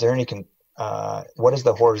there any, what is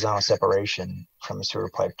the horizontal separation from a sewer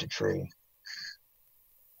pipe to tree?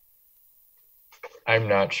 I'm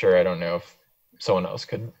not sure. I don't know if someone else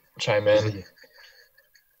could chime in.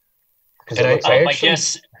 And my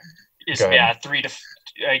guess is, yeah,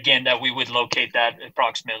 that we would locate that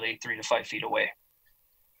approximately 3 to 5 feet away.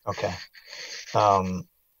 Okay. And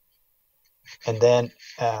then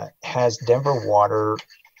has Denver Water,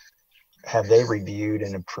 have they reviewed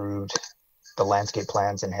and approved the landscape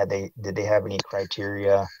plans, and did they have any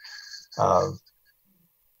criteria of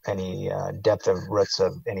any depth of roots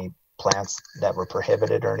of any plants that were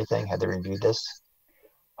prohibited or anything? Had they reviewed this?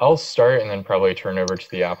 I'll start and then probably turn over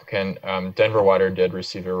to the applicant. Denver Water did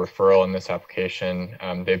receive a referral in this application.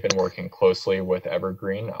 They've been working closely with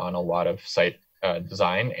Evergreen on a lot of site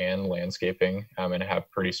design and landscaping and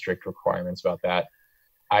have pretty strict requirements about that.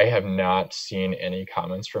 I have not seen any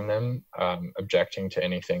comments from them objecting to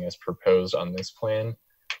anything as proposed on this plan,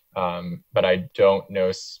 but I don't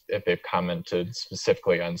know if they've commented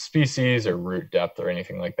specifically on species or root depth or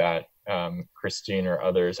anything like that. Christine or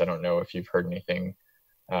others, I don't know if you've heard anything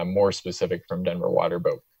more specific from Denver Water,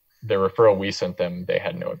 but the referral we sent them, they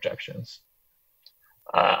had no objections.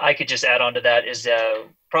 I could just add on to that is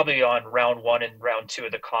probably on round 1 and round 2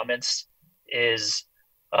 of the comments is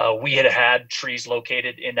we had trees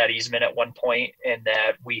located in that easement at one point, and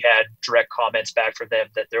that we had direct comments back from them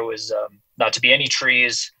that there was not to be any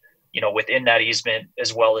trees, within that easement,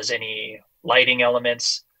 as well as any lighting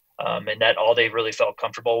elements, and that all they really felt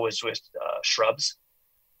comfortable was with shrubs.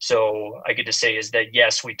 So I get to say is that,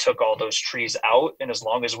 yes, we took all those trees out, and as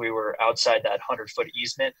long as we were outside that 100-foot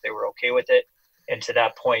easement, they were okay with it. And to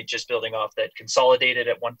that point, just building off that Consolidated,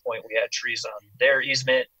 at one point we had trees on their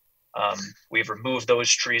easement. We've removed those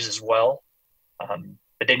trees as well,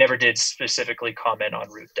 but they never did specifically comment on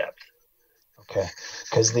root depth. Okay,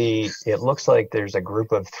 because it looks like there's a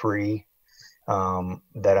group of 3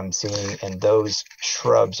 that I'm seeing, and those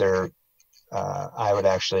shrubs are, I would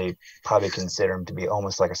actually probably consider them to be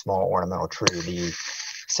almost like a small ornamental tree, the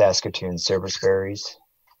Saskatoon serviceberries.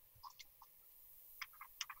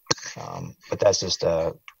 But that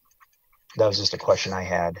was just a question I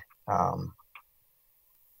had.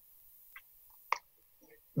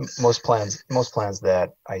 Most plans that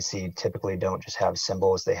I see typically don't just have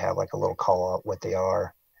symbols; they have like a little call out what they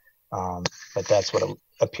are. But that's what it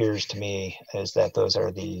appears to me, is that those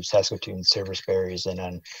are the Saskatoon serviceberries, and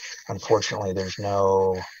then unfortunately, there's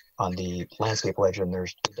no on the landscape legend.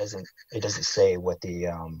 It doesn't say what the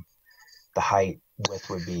height width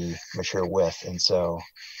would be mature width, and so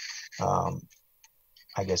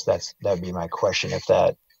I guess that'd be my question. If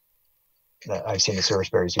that I've seen the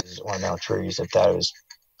serviceberries use as ornamental trees, if that is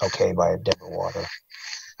okay by Denver Water.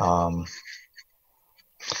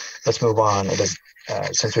 Let's move on. It is,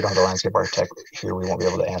 since we don't have a landscape architect here, we won't be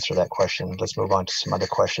able to answer that question. Let's move on to some other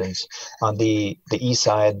questions. On the east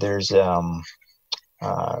side, there's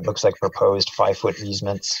looks like proposed 5-foot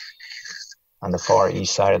easements on the far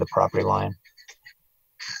east side of the property line.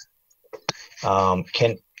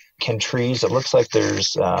 Can trees? It looks like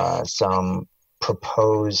there's some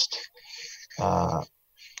proposed.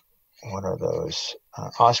 What are those?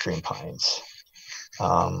 Austrian pines.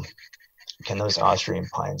 Can those Austrian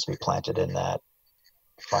pines be planted in that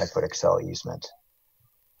 5-foot Excel easement?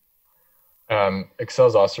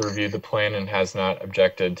 Excel's also reviewed the plan and has not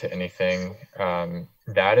objected to anything.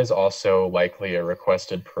 That is also likely a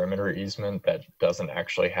requested perimeter easement that doesn't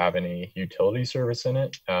actually have any utility service in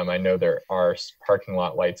it. I know there are parking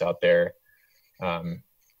lot lights out there,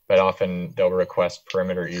 but often they'll request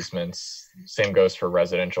perimeter easements. Same goes for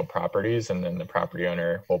residential properties, and then the property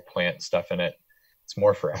owner will plant stuff in it. It's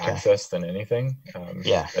more for access than anything.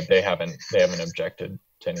 But they haven't objected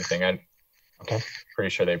to anything. I'm pretty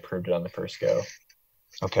sure they approved it on the first go.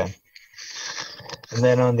 Okay. And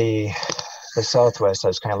then on the southwest, I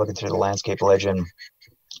was kind of looking through the landscape legend.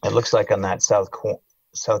 It looks like on that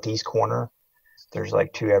southeast corner, there's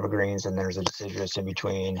like 2 evergreens, and there's a deciduous in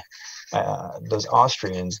between. Those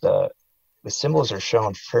Austrians, the symbols are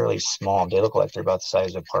shown fairly small. They look like they're about the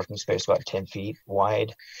size of a parking space, about 10 feet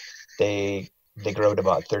wide. They grow to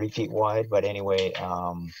about 30 feet wide. But anyway,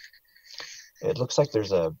 it looks like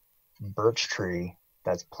there's a birch tree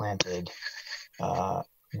that's planted,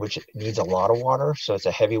 which needs a lot of water. So it's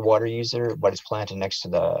a heavy water user, but it's planted next to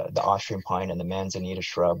the Austrian pine and the manzanita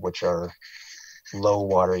shrub, which are low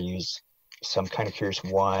water use. So I'm kind of curious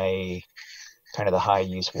why kind of the high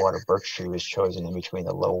use water birch tree was chosen in between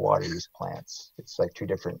the low water use plants. It's like 2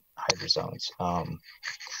 different hydrozones.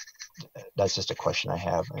 That's just a question I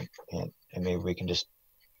have, and maybe we can just,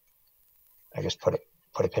 I guess, put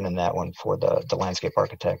a pin in that one for the landscape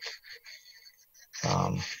architect.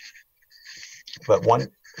 But one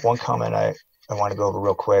comment I want to go over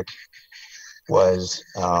real quick was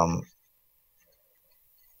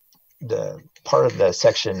the part of the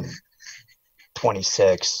section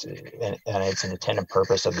 26, and it's an intended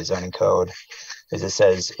purpose of the zoning code, is it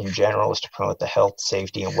says in general is to promote the health,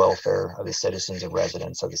 safety, and welfare of the citizens and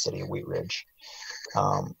residents of the city of Wheat Ridge.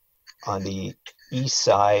 On the east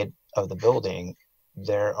side of the building,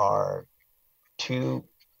 there are 2,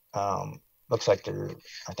 looks like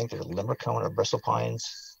I think they're limbercone or bristlecone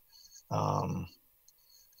pines,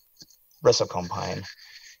 bristlecone pine,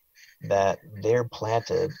 that they're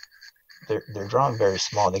planted. They're drawn very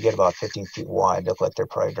small. They get about 15 feet wide. They look like they're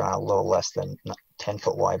probably drawn a little less than 10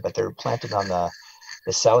 foot wide, but they're planted on the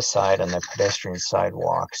south side on the pedestrian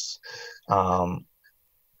sidewalks. And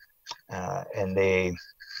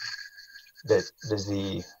does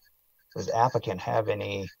the applicant have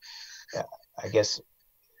any, I guess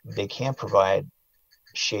they can provide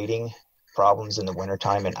shading problems in the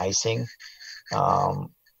wintertime and icing.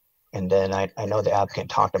 And then I know the applicant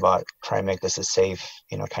talked about trying to make this a safe,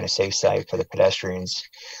 kind of safe site for the pedestrians,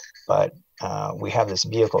 but we have this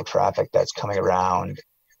vehicle traffic that's coming around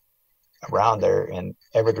there, and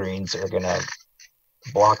evergreens are going to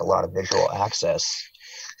block a lot of visual access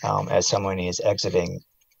as someone is exiting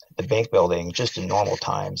the bank building just in normal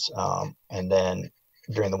times. And then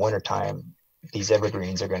during the winter time, these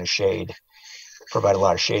evergreens are going to provide a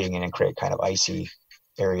lot of shading and create kind of icy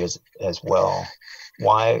areas as well.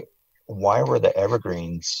 Why were the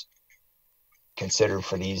evergreens considered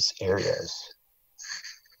for these areas?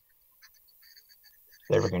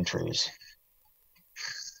 The evergreen trees.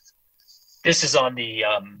 This is on the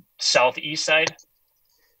southeast side.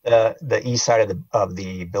 The east side of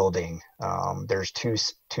the building. There's two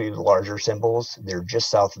larger symbols. They're just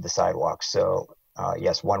south of the sidewalk. So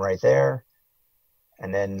yes, one right there,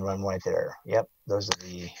 and then one right there. Yep, those are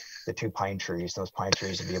the two pine trees. Those pine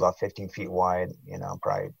trees would be about 15 feet wide,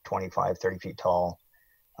 probably 25, 30 feet tall.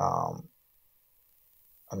 I'm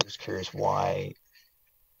just curious why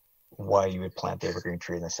you would plant the evergreen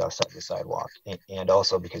tree in the south side of the sidewalk, and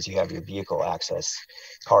also because you have your vehicle access,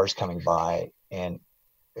 cars coming by, and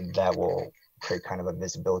that will create kind of a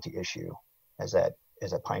visibility issue as a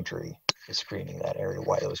pine tree is screening that area.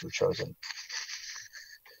 Why those were chosen?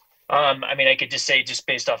 I mean, I could just say, just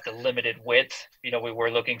based off the limited width, we were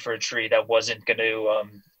looking for a tree that wasn't going to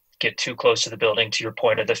get too close to the building. To your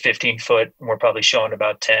point of the 15 foot, we're probably showing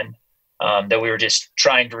about 10. That we were just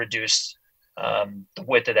trying to reduce the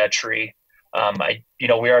width of that tree. We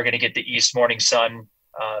are going to get the east morning sun.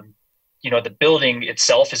 The building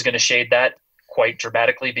itself is going to shade that quite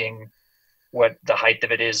dramatically, being what the height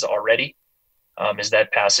of it is already. As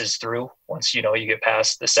that passes through, once you get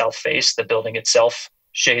past the south face, the building itself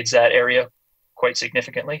shades that area quite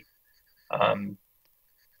significantly.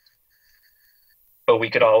 But we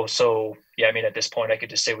could also, at this point, I could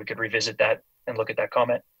just say we could revisit that and look at that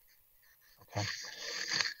comment. Okay.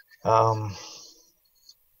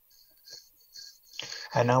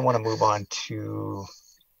 I now want to move on to,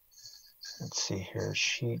 let's see here,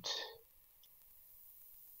 sheet.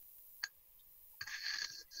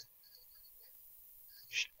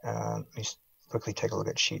 Let me quickly take a look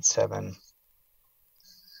at sheet 7.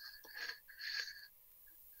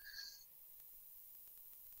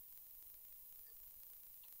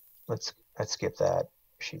 Let's skip that,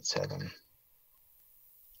 sheet 7.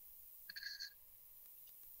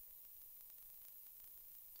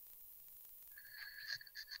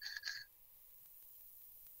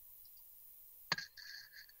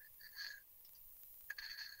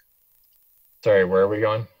 Sorry, where are we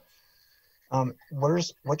going?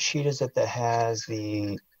 What sheet is it that has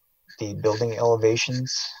the building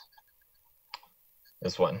elevations?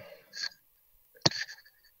 This one.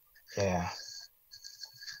 Yeah.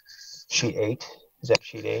 Sheet 8? Is that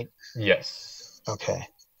sheet 8? Yes. Okay.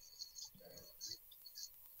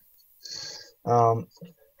 And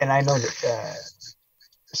I know that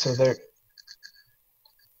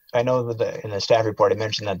I know that in the staff report, I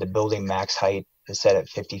mentioned that the building max height is set at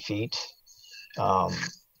 50 feet.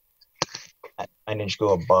 I need to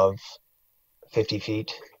go above 50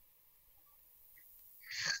 feet.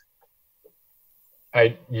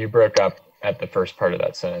 You broke up at the first part of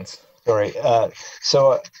that sentence. Sorry.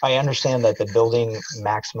 So I understand that the building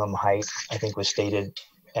maximum height, I think, was stated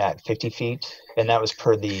at 50 feet, and that was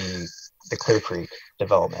per the Clear Creek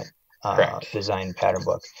development design pattern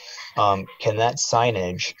book. Can that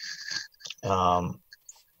signage,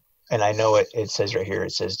 and I know it says right here,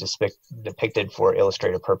 it says depicted for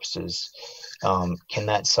illustrative purposes. Can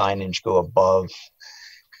that signage go above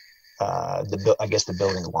the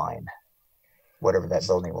building line, whatever that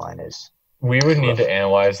building line is? We would need to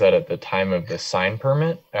analyze that at the time of the sign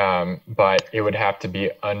permit, but it would have to be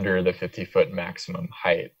under the 50-foot maximum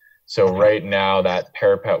height. So right now that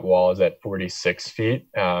parapet wall is at 46 feet,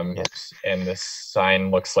 yes. And this sign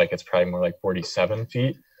looks like it's probably more like 47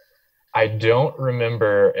 feet. I don't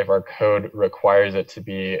remember if our code requires it to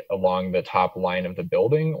be along the top line of the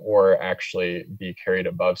building or actually be carried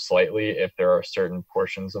above slightly if there are certain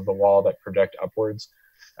portions of the wall that project upwards.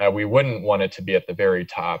 We wouldn't want it to be at the very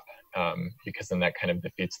top because then that kind of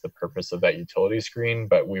defeats the purpose of that utility screen,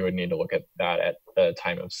 but we would need to look at that at the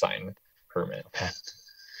time of sign permit. Okay.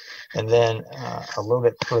 And then a little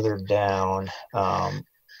bit further down,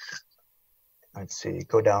 let's see,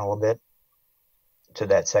 go down a little bit to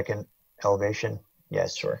that second elevation.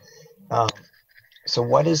 Yes, sure. So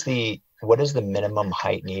what is the minimum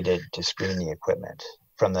height needed to screen the equipment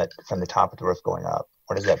from the top of the roof going up?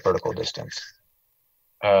 What is that vertical distance?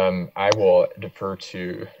 I will defer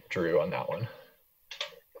to Drew on that one.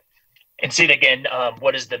 And see it again,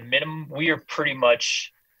 what is the minimum? We are pretty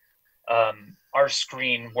much our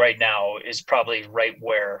screen right now is probably right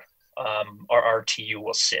where our RTU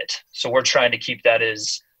will sit. So we're trying to keep that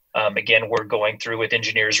as, again, we're going through with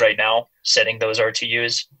engineers right now, setting those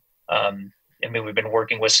RTUs. I mean, we've been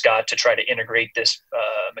working with Scott to try to integrate this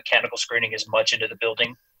mechanical screening as much into the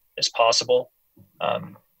building as possible.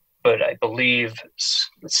 But I believe,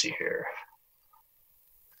 let's see here.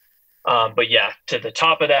 But yeah, to the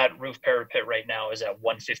top of that roof parapet right now is at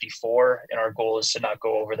 154, and our goal is to not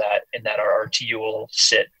go over that, and that our RTU will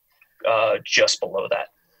sit just below that.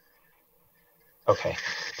 Okay,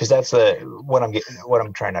 because that's what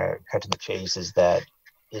I'm trying to cut to the chase is that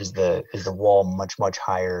is the wall much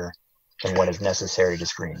higher than what is necessary to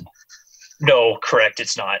screen? No, correct.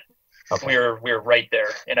 It's not. Okay. We're right there,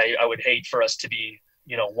 and I would hate for us to be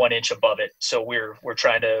 1 inch above it. So we're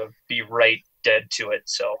trying to be right dead to it.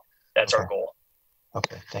 So that's our goal.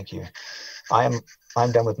 Okay, thank you. I'm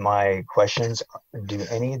done with my questions. Do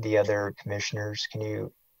any of the other commissioners, can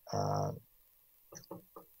you,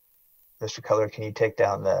 Mr. Cutler, can you take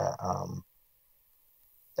down the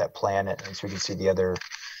that plan and so we can see the other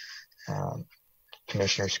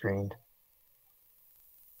commissioner screen?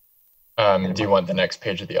 Do you want the next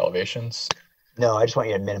page of the elevations? No, I just want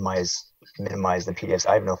you to minimize the PDFs.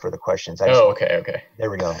 I have no further questions. Okay.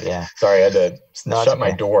 There we go. Yeah. Sorry, I had to shut my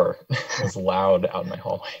okay. door. It was loud out in my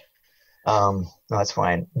hallway. No, that's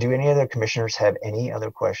fine. Do any other commissioners have any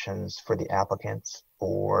other questions for the applicants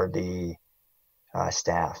or the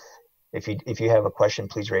staff? If you have a question,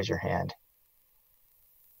 please raise your hand.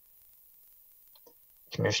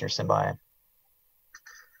 Commissioner Simbayan.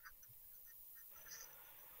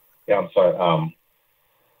 Yeah, I'm sorry.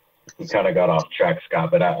 We kind of got off track,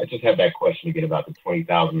 Scott, but I just have that question again about the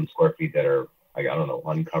 20,000 square feet that are, I don't know,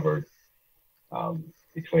 uncovered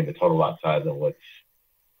between the total lot size and what's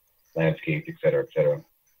landscaped, et cetera, et cetera.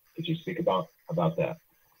 Could you speak about that?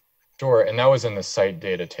 Sure, and that was in the site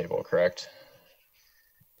data table, correct?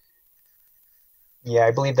 Yeah,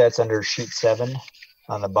 I believe that's under sheet 7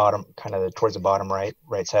 on the bottom, kind of towards the bottom right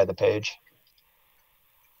side of the page.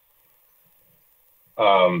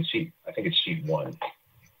 I think it's sheet 1.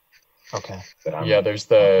 Okay. Yeah, there's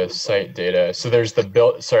the site data. So there's the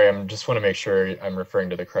build. Sorry, I just want to make sure I'm referring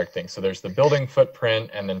to the correct thing. So there's the building footprint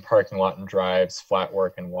and then parking lot and drives, flat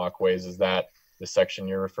work and walkways. Is that the section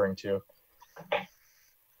you're referring to?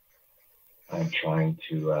 I'm trying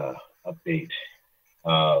to update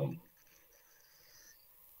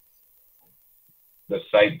the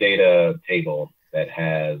site data table that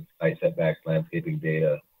has site setbacks, landscaping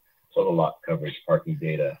data, total lot coverage, parking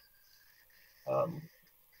data. Are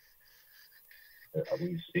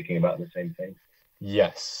we speaking about the same thing?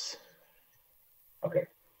 Yes. Okay.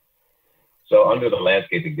 So under the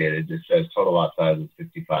landscaping data, it just says total lot size is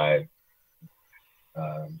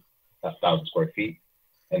 55,000 square feet,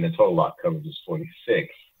 and the total lot coverage is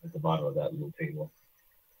 46 at the bottom of that little table.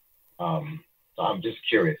 So I'm just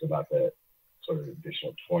curious about the sort of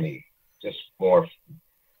additional 20, just to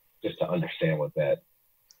understand what that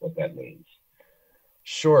means.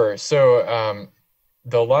 Sure. So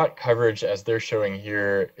the lot coverage, as they're showing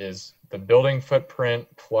here, is the building footprint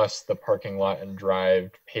plus the parking lot and drive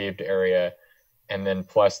paved area, and then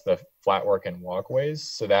plus the flat work and walkways.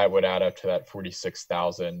 So that would add up to that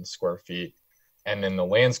 46,000 square feet. And then the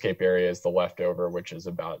landscape area is the leftover, which is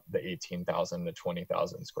about the 18,000 to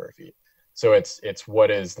 20,000 square feet. So it's what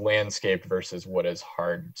is landscaped versus what is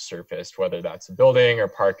hard surfaced, whether that's a building or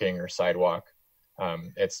parking or sidewalk.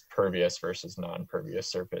 It's pervious versus non-pervious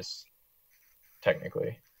surface,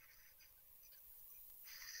 technically.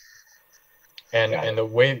 And the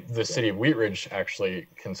way the city of Wheat Ridge actually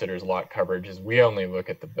considers lot coverage is we only look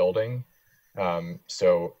at the building.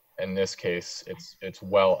 So in this case, it's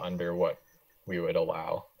well under what we would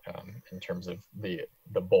allow in terms of the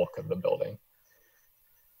bulk of the building.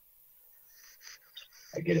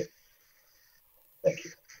 I get it. Thank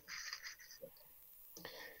you.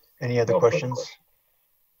 Any other questions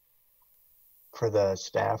for the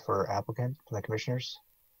staff or applicant, for the commissioners?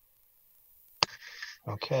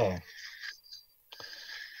 Okay.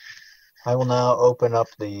 I will now open up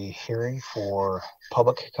the hearing for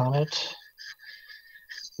public comment.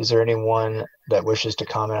 Is there anyone that wishes to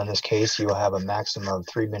comment on this case? You will have a maximum of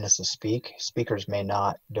 3 minutes to speak. Speakers may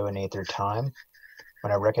not donate their time.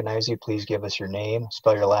 When I recognize you, please give us your name,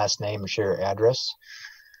 spell your last name, and share your address.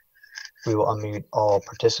 We will unmute all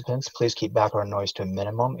participants. Please keep background noise to a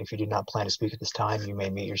minimum. If you do not plan to speak at this time, you may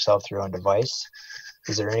mute yourself through your own device.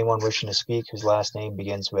 Is there anyone wishing to speak whose last name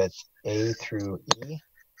begins with A through E?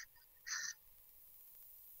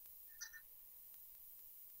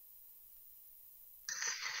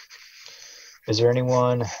 Is there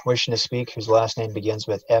anyone wishing to speak whose last name begins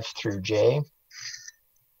with F through J?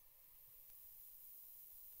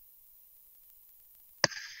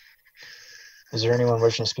 Is there anyone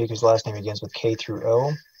wishing to speak whose last name begins with K through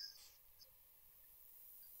O?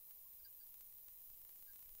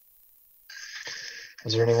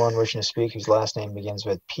 Is there anyone wishing to speak whose last name begins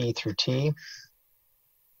with P through T?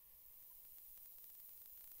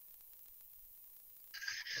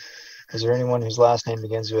 Is there anyone whose last name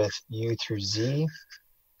begins with U through Z?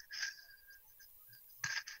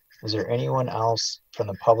 Is there anyone else from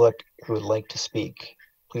the public who would like to speak?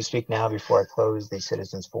 Please speak now before I close the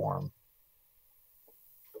citizens forum.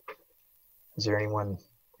 Is there anyone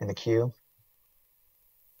in the queue?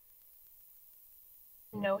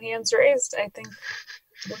 No hands raised. I think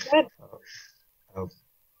we're good. Oh,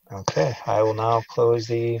 okay, I will now close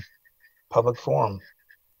the public forum.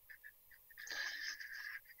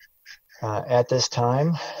 At this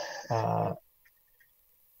time, I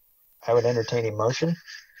would entertain a motion.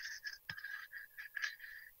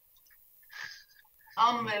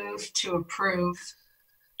 I'll move to approve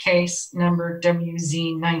case number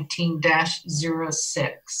WZ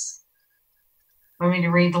 19-06. Want me to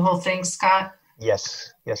read the whole thing, Scott?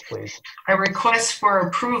 Yes, yes, please. A request for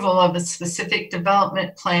approval of a specific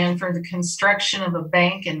development plan for the construction of a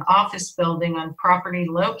bank and office building on property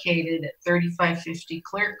located at 3550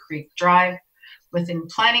 Clear Creek Drive within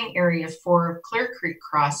planning area 4 of Clear Creek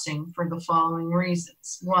Crossing for the following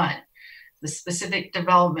reasons. 1, the specific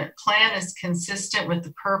development plan is consistent with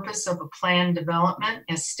the purpose of a planned development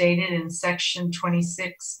as stated in section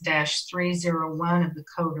 26-301 of the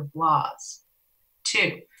Code of Laws.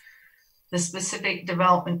 2, the specific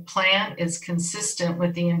development plan is consistent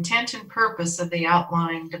with the intent and purpose of the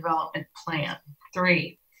outlying development plan.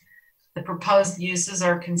 3, the proposed uses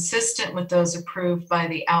are consistent with those approved by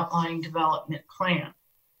the outlying development plan.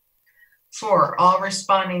 4, all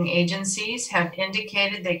responding agencies have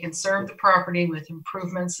indicated they can serve the property with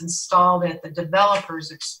improvements installed at the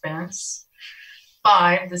developer's expense.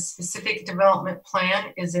 5, the specific development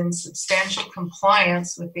plan is in substantial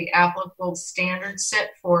compliance with the applicable standards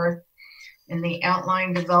set forth in the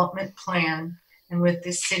outline development plan and with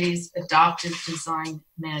the city's adopted design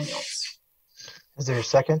manuals. Is there a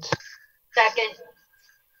second? Second.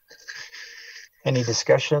 Any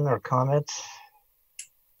discussion or comments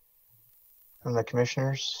from the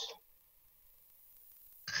commissioners?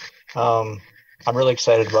 I'm really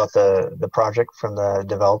excited about the project from the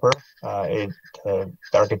developer. The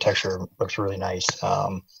architecture looks really nice.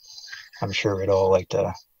 I'm sure we'd all like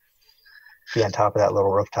to be on top of that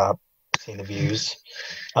little rooftop, seeing the views.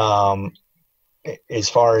 As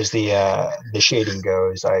far as the shading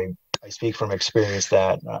goes, I speak from experience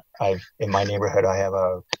that in my neighborhood I have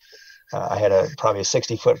I had probably a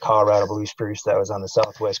 60-foot Colorado blue spruce that was on the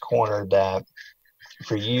southwest corner that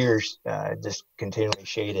for years just continually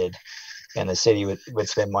shaded, and the city would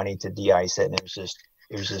spend money to de-ice it, and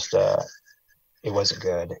it wasn't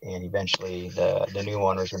good. And eventually the new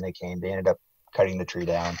owners, when they came, they ended up cutting the tree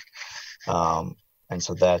down. And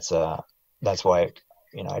so that's why,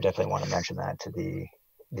 I definitely want to mention that to the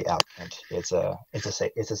applicant. It's a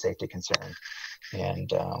safety concern,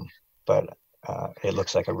 and but it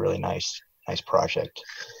looks like a really nice project.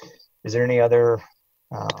 Is there any other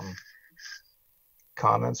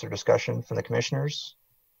comments or discussion from the commissioners?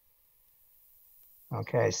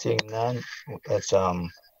 Okay, seeing none, let's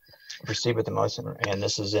proceed with the motion, and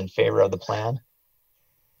this is in favor of the plan.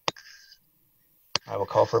 I will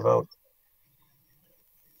call for a vote.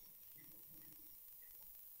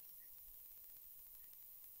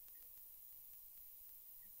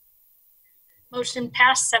 Motion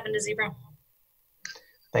passed 7-0.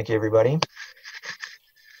 Thank you, everybody.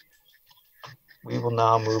 We will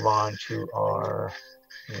now move on to our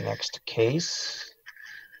next case.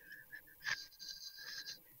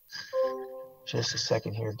 Just a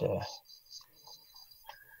second here to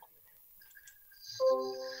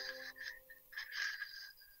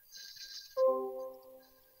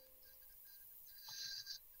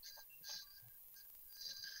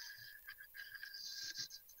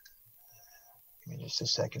give me just a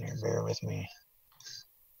second here, bear with me.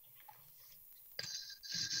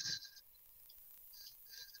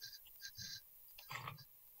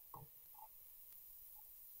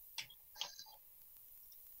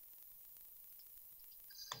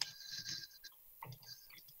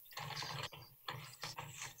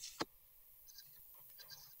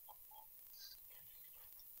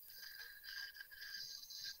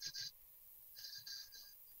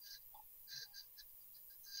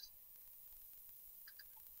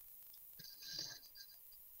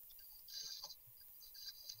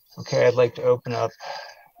 Okay, I'd like to open up,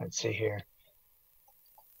 let's see here.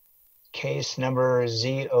 Case number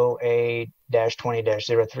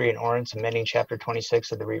ZOA-20-03, an ordinance amending Chapter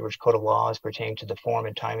 26 of the Wheat Ridge Code of Laws pertaining to the form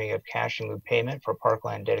and timing of cash in lieu payment for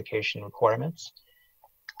parkland dedication requirements.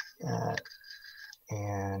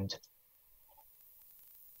 And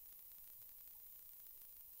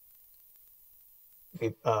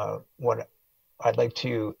what I'd like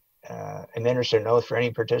to administer an oath for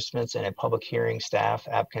any participants in a public hearing, staff,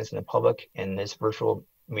 applicants, and the public in this virtual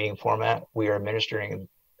meeting format. We are administering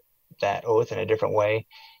that oath in a different way.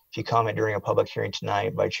 If you comment during a public hearing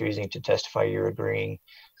tonight by choosing to testify, you're agreeing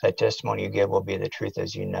that testimony you give will be the truth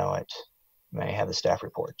as you know it. May I have the staff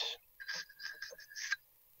report?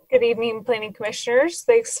 Good evening, planning commissioners.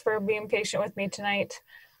 Thanks for being patient with me tonight.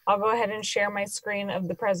 I'll go ahead and share my screen of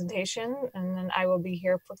the presentation, and then I will be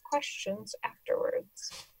here for questions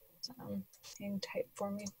afterwards. Hang tight for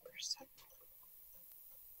me for a second.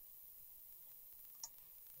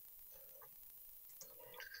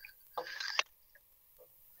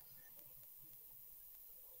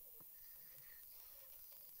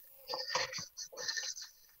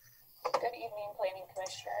 Good evening, planning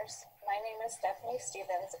commissioners. My name is Stephanie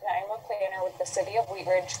Stevens, and I am a planner with the City of Wheat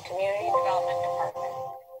Ridge Community Development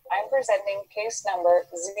Department. I'm presenting case number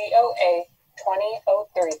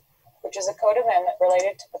ZOA-2003, which is a code amendment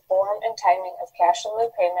related to the form and timing of cash in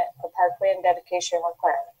lieu payment for parkland dedication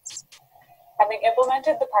requirements. Having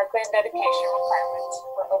implemented the parkland dedication requirements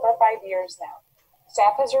for over 5 years now,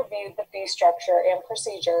 staff has reviewed the fee structure and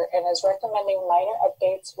procedure and is recommending minor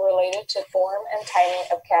updates related to form and timing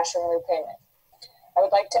of cash in lieu payment. I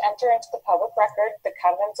would like to enter into the public record the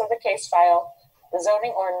contents of the case file, the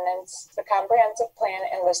zoning ordinance, the comprehensive plan,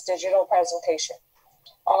 and this digital presentation.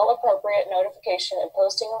 All appropriate notification and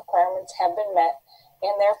posting requirements have been met,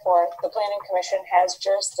 and therefore the Planning Commission has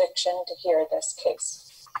jurisdiction to hear this case.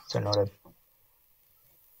 So noted.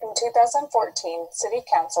 In 2014, City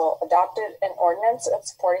Council adopted an ordinance and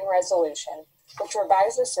supporting resolution which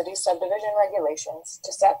revised the city's subdivision regulations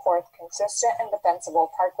to set forth consistent and defensible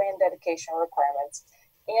parkland dedication requirements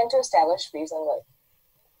and to establish fees in lieu.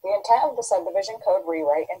 The intent of the subdivision code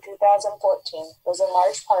rewrite in 2014 was in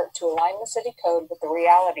large part to align the city code with the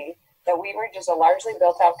reality that Wheat Ridge is a largely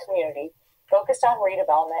built-out community focused on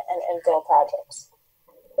redevelopment and infill projects.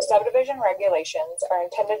 The subdivision regulations are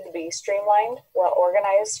intended to be streamlined,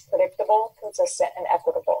 well-organized, predictable, consistent, and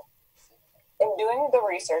equitable. In doing the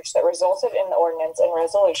research that resulted in the ordinance and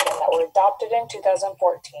resolution that were adopted in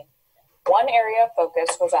 2014, one area of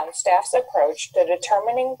focus was on staff's approach to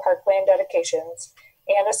determining parkland dedications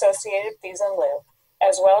and associated fees in lieu,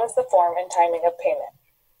 as well as the form and timing of payment.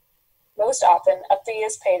 Most often, a fee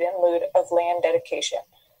is paid in lieu of land dedication,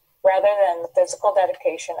 rather than the physical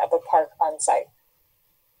dedication of a park on site.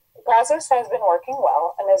 The process has been working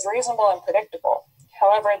well and is reasonable and predictable.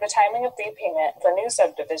 However, the timing of fee payment for new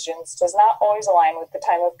subdivisions does not always align with the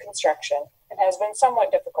time of construction and has been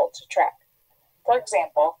somewhat difficult to track. For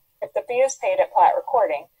example, if the fee is paid at plat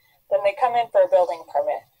recording, then they come in for a building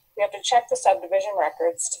permit. We have to check the subdivision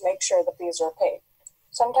records to make sure the fees were paid.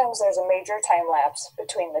 Sometimes there's a major time lapse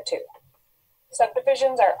between the two.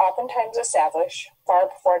 Subdivisions are oftentimes established far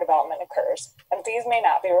before development occurs, and fees may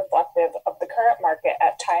not be reflective of the current market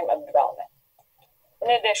at time of development. In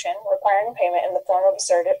addition, requiring payment in the form of a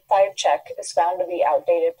certified check is found to be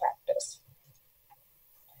outdated practice.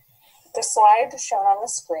 The slide shown on the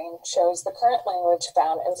screen shows the current language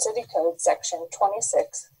found in City Code Section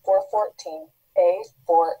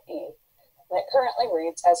 26-414A-4E, and it currently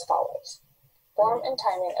reads as follows. Form and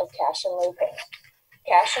timing of cash in lieu payment.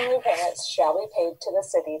 Cash in lieu payments shall be paid to the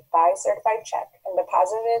city by certified check and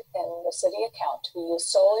deposited in the city account to be used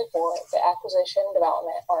solely for the acquisition,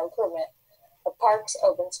 development, or improvement of parks,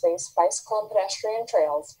 open space, bicycle and pedestrian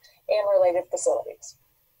trails, and related facilities.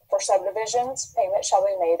 For subdivisions, payment shall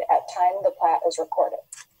be made at time the plat is recorded.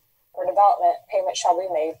 For development, payment shall be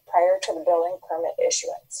made prior to the building permit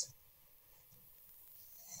issuance.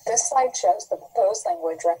 This slide shows the proposed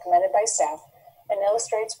language recommended by staff and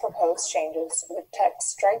illustrates proposed changes with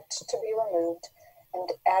text striped to be removed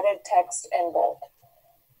and added text in bold.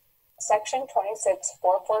 Section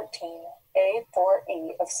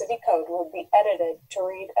 26-414A-4E of City Code will be edited to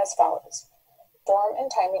read as follows. Form and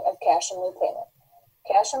timing of cash in lieu payment.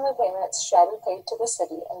 Cash in lieu payments shall be paid to the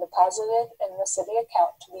city and deposited in the city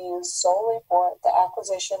account to be used solely for the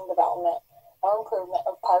acquisition, development, or improvement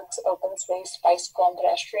of parks, open space, bicycle and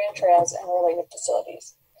pedestrian trails, and related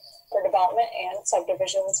facilities. For development and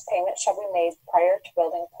subdivisions, payment shall be made prior to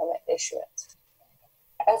building permit issuance.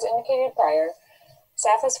 As indicated prior,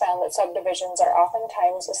 staff has found that subdivisions are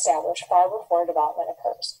oftentimes established far before development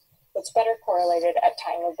occurs. It's better correlated at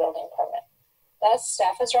time of building permit. Thus,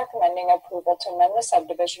 staff is recommending approval to amend the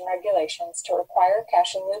subdivision regulations to require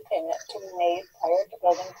cash in lieu payment to be made prior to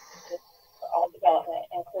building permit for all development,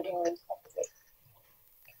 including new property.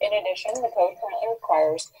 In addition, the code currently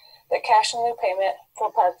requires that cash in lieu payment for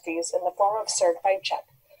park fees in the form of certified check,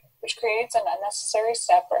 which creates an unnecessary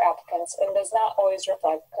step for applicants and does not always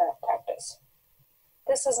reflect current practice.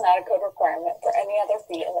 This is not a code requirement for any other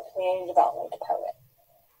fee in the Community Development Department.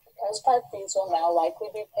 Because park fees will now likely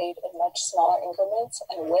be paid in much smaller increments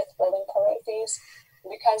and with building permit fees,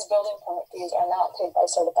 and because building permit fees are not paid by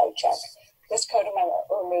certified check, this code amendment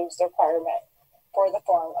removes the requirement for the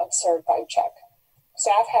form of certified check.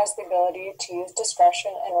 Staff has the ability to use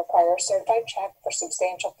discretion and require a certified check for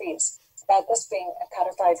substantial fees, without this being a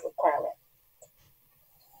codified requirement.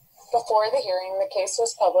 Before the hearing, the case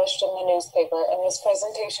was published in the newspaper, and this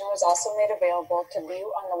presentation was also made available to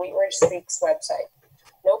view on the Wheat Ridge Speaks website.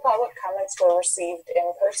 No public comments were received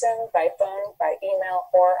in person, by phone, by email,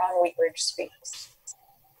 or on Wheat Ridge Speaks.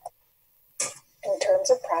 In terms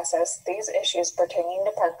of process, these issues pertaining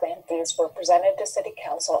to parkland fees were presented to City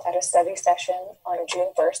Council at a study session on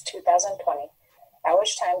June 1st, 2020, at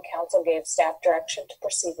which time Council gave staff direction to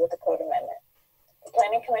proceed with the code amendment. The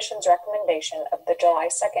Planning Commission's recommendation of the July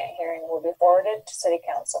 2nd hearing will be forwarded to City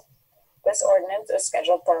Council. This ordinance is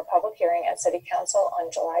scheduled for a public hearing at City Council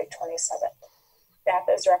on July 27th. Staff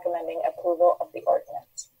is recommending approval of the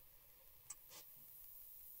ordinance.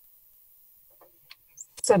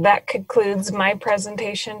 So that concludes my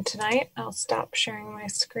presentation tonight. I'll stop sharing my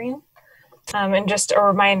screen. And just a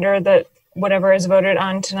reminder that whatever is voted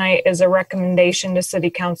on tonight is a recommendation to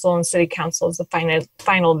City Council, and City Council is the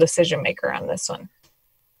final decision maker on this one.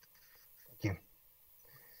 Thank you.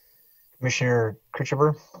 Commissioner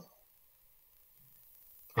Krichover?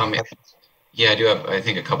 Yeah, I do have, I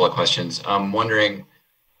think, a couple of questions. I'm wondering,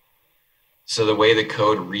 so the way the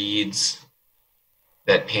code reads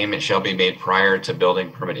that payment shall be made prior to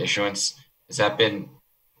building permit issuance, has that been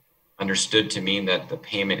understood to mean that the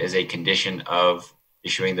payment is a condition of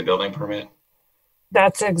issuing the building permit?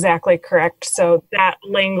 That's exactly correct. So that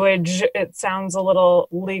language, it sounds a little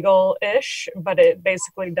legal-ish, but it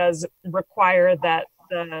basically does require that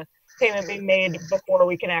the payment be made before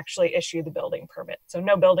we can actually issue the building permit. So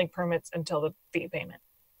no building permits until the fee payment.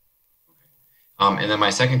 And then my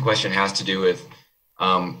second question has to do with,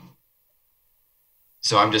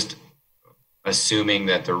 so I'm just assuming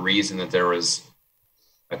that the reason that there was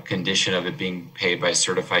a condition of it being paid by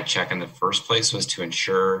certified check in the first place was to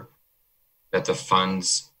ensure that the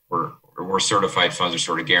funds were certified funds or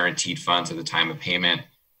sort of guaranteed funds at the time of payment.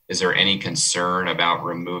 Is there any concern about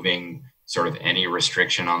removing sort of any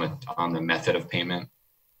restriction on the method of payment?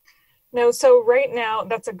 No, so right now,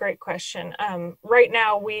 that's a great question. Right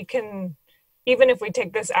now we can, even if we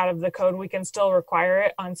take this out of the code, we can still require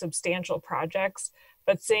it on substantial projects,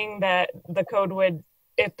 but seeing that the code would,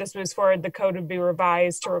 if this moves forward, the code would be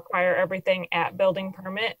revised to require everything at building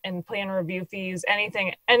permit, and plan review fees,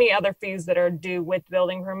 any other fees that are due with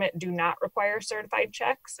building permit do not require certified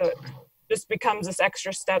checks. So it just becomes this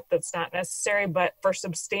extra step that's not necessary, but for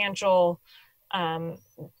substantial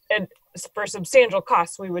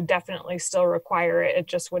costs, we would definitely still require it. It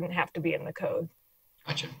just wouldn't have to be in the code.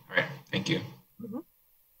 Gotcha. All right. Thank you. Mm-hmm.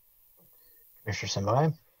 Commissioner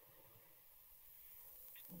Simbai?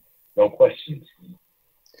 No questions.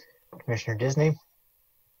 Commissioner Disney?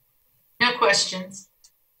 No questions.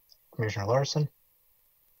 Commissioner Larson?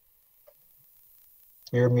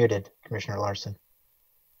 You're muted, Commissioner Larson.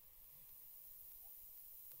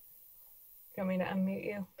 You want me to unmute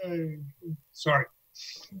you? Sorry.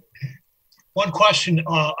 One question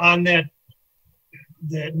on that,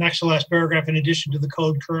 the next to last paragraph, in addition to the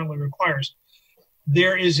code currently requires,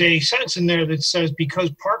 there is a sentence in there that says,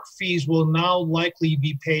 because park fees will now likely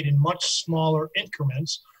be paid in much smaller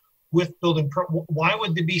increments with building permit. Why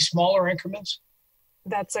would there be smaller increments?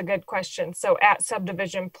 That's a good question. So at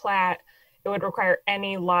subdivision plat, it would require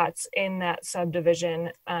any lots in that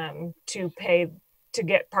subdivision to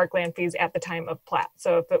get parkland fees at the time of plat.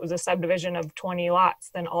 So if it was a subdivision of 20 lots,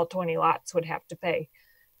 then all 20 lots would have to pay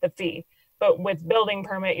the fee. But with building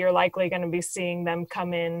permit, you're likely going to be seeing them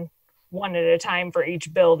come in one at a time for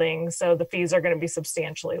each building. So the fees are going to be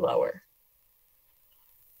substantially lower.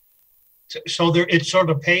 So there, it's sort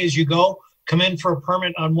of pay as you go. Come in for a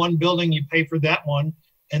permit on one building, you pay for that one.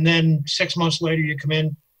 And then 6 months later, you come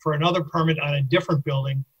in for another permit on a different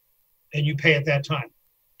building and you pay at that time.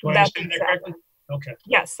 Do I understand that correctly? Okay.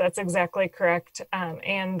 Yes, that's exactly correct.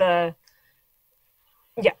 Yeah,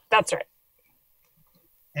 that's right.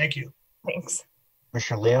 Thank you. Thanks.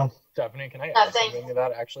 Commissioner Leo? Stephanie, can I add something to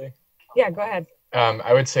that actually? Yeah, go ahead.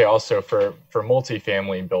 I would say also for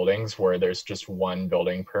multifamily buildings where there's just one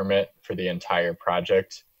building permit for the entire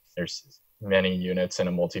project, there's many units in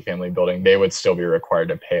a multifamily building, they would still be required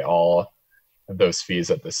to pay all of those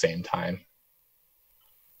fees at the same time.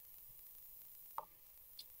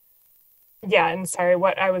 Yeah, and sorry,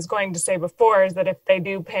 what I was going to say before is that if they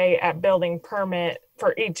do pay at building permit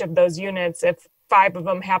for each of those units, if 5 of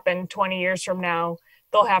them happen 20 years from now,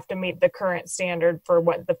 they'll have to meet the current standard for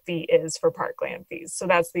what the fee is for parkland fees. So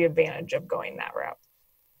that's the advantage of going that route.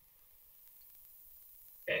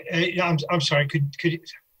 I'm sorry, could you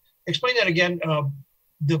explain that again?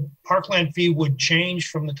 The parkland fee would change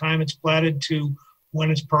from the time it's platted to when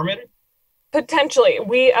it's permitted? Potentially.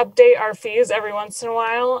 We update our fees every once in a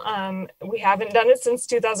while. We haven't done it since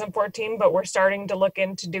 2014, but we're starting to look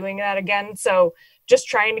into doing that again. So just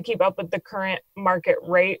trying to keep up with the current market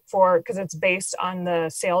rate because it's based on the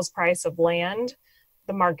sales price of land,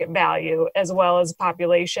 the market value, as well as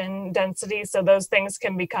population density. So those things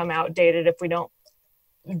can become outdated if we don't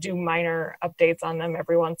do minor updates on them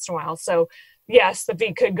every once in a while. So yes, the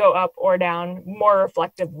fee could go up or down, more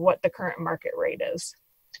reflective of what the current market rate is.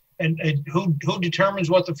 And who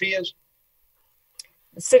determines what the fee is?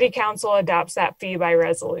 The city council adopts that fee by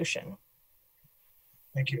resolution.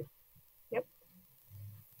 Thank you. Yep.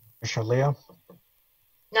 Commissioner Leo?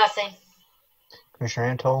 Nothing.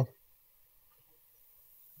 Commissioner Antal?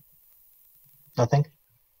 Nothing?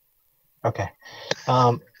 Okay.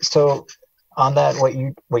 So on that,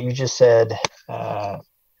 what you just said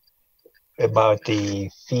about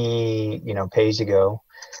the fee, pay as you go,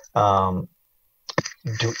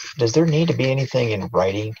 does there need to be anything in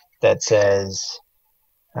writing that says,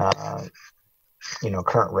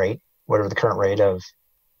 current rate, whatever the current rate of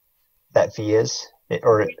that fee is?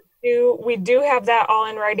 We do have that all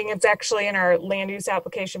in writing. It's actually in our land use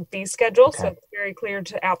application fee schedule. Okay. So it's very clear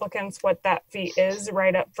to applicants what that fee is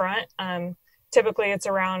right up front. Typically it's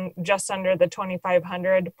around just under the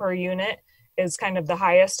 2,500 per unit is kind of the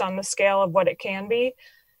highest on the scale of what it can be.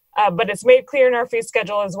 But it's made clear in our fee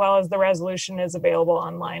schedule, as well as the resolution is available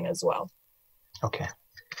online as well. Okay.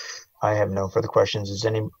 I have no further questions. Does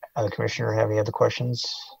any other commissioner have any other questions?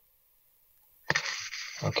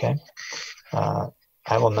 Okay.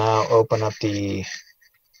 I will now open up the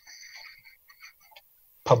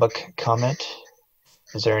public comment.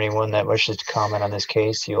 Is there anyone that wishes to comment on this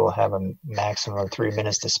case? You'll have a maximum of 3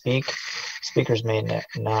 minutes to speak. Speakers may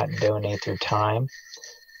not donate their time.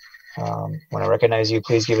 When I recognize you,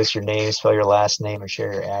 please give us your name, spell your last name, and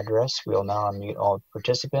share your address. We will now unmute all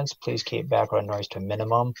participants. Please keep background noise to a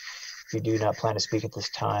minimum. If you do not plan to speak at this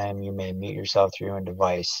time, you may mute yourself through your own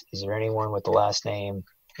device. Is there anyone with the last name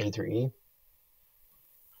A through E?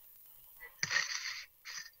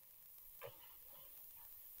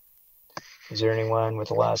 Is there anyone with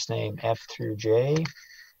the last name F through J?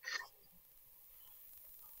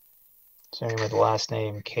 Is there anyone with the last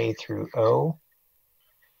name K through O?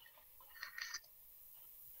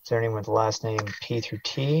 Is there anyone with the last name P through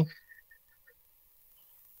T?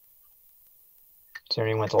 Is there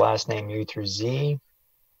anyone with the last name U through Z?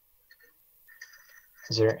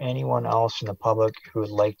 Is there anyone else from the public who would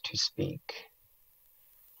like to speak?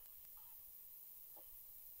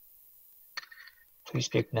 Please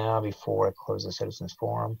speak now before I close the citizens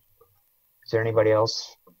forum. Is there anybody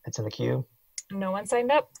else that's in the queue? No one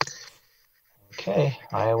signed up. Okay,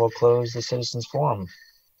 I will close the citizens forum.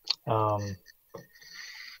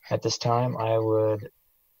 At this time, I would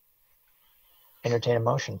entertain a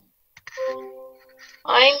motion.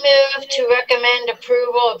 I move to recommend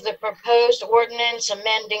approval of the proposed ordinance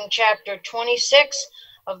amending Chapter 26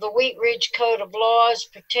 of the Wheat Ridge Code of Laws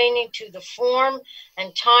pertaining to the form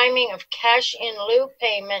and timing of cash in lieu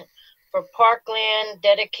payment for parkland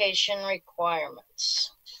dedication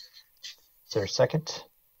requirements. Is there a second?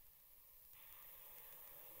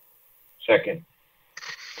 Second.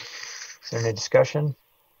 Is there any discussion?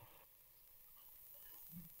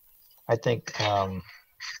 I think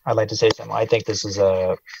I'd like to say something. I think it's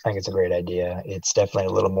a great idea. It's definitely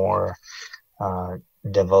a little more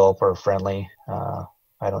developer friendly.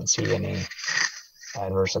 I don't see any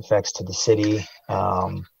adverse effects to the city.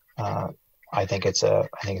 I think it's a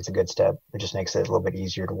good step. It just makes it a little bit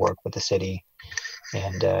easier to work with the city,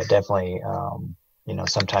 and definitely,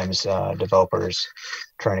 sometimes developers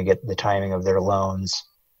trying to get the timing of their loans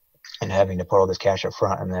and having to put all this cash up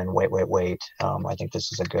front and then wait. I think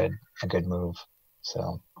this is a good move.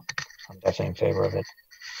 So I'm definitely in favor of it.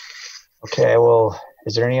 Okay, well,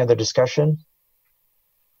 is there any other discussion?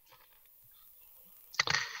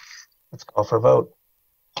 Let's call for a vote.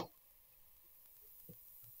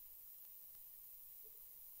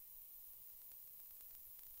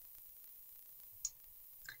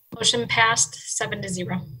 Motion passed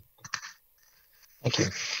 7-0. Thank you.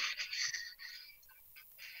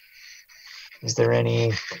 Is there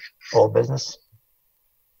any old business?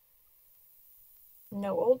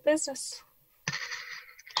 No old business. Is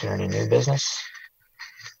there any new business?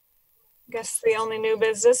 Guess the only new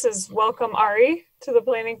business is welcome Ari to the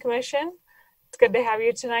Planning Commission. It's good to have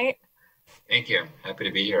you tonight. Thank you. Happy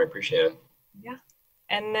to be here. I appreciate it. Yeah.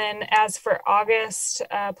 And then as for August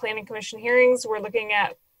Planning Commission hearings, we're looking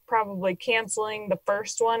at probably canceling the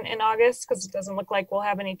first one in August because it doesn't look like we'll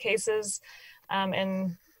have any cases.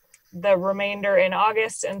 And the remainder in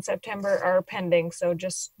August and September are pending. So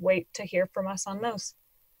just wait to hear from us on those.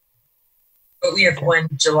 But we have one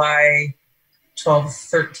July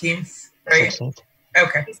 12th, 13th, right? 16th.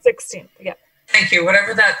 Okay. 16th, yeah. Thank you.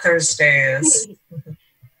 Whatever that Thursday is.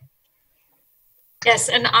 Yes,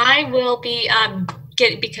 and I will be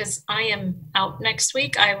because I am out next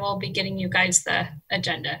week, I will be getting you guys the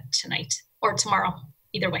agenda tonight or tomorrow,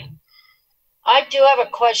 either way. I do have a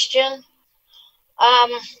question.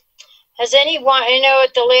 Has anyone, I know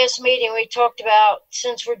at the last meeting we talked about,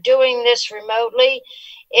 since we're doing this remotely,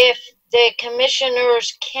 if the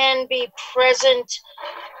commissioners can be present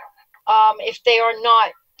if they are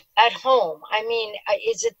not at home. I mean,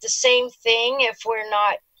 is it the same thing if we're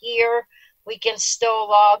not here? We can still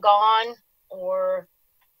log on, or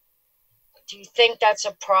do you think that's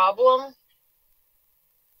a problem?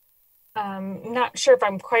 Not sure if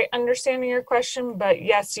I'm quite understanding your question, but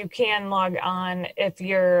yes, you can log on if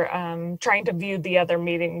you're trying to view the other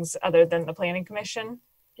meetings other than the Planning Commission.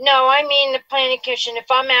 No, I mean the Planning Commission. If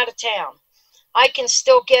I'm out of town, I can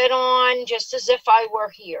still get on just as if I were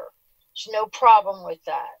here. There's no problem with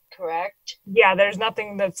that, correct? Yeah, there's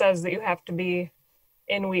nothing that says that you have to be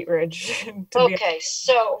in Wheat Ridge. Okay,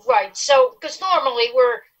 so, right. So, because normally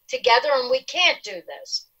we're together and we can't do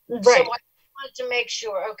this. Right. So I wanted to make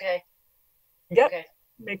sure. Okay. Yep. Okay.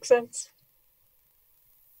 Makes sense.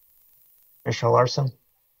 Commissioner Larson?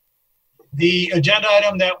 The agenda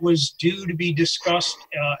item that was due to be discussed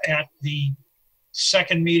at the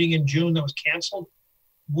second meeting in June that was canceled,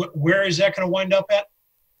 where is that going to wind up at?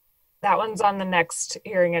 That one's on the next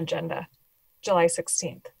hearing agenda, July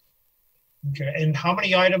 16th. Okay, and how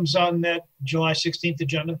many items on that July 16th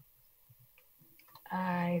agenda?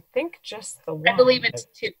 I think just the one. I believe it's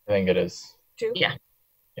 2. I think it is. 2? Yeah.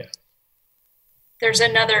 Yeah. There's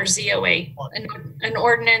another ZOA, an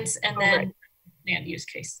ordinance, and then land use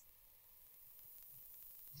case.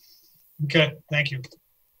 Okay, thank you.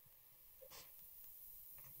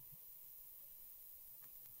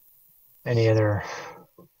 Any other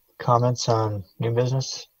comments on new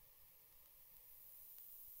business?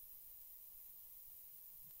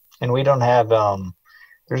 And we don't have,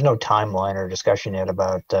 there's no timeline or discussion yet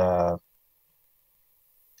about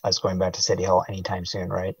us going back to City Hall anytime soon,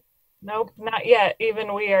 right? Nope, not yet.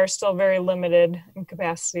 Even we are still very limited in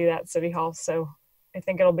capacity at City Hall, so I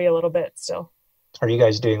think it'll be a little bit still. Are you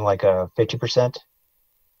guys doing like a 50%?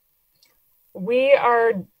 We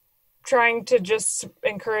are trying to just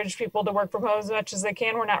encourage people to work from home as much as they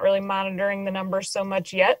can. We're not really monitoring the numbers so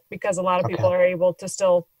much yet because a lot of people are able to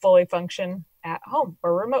still fully function at home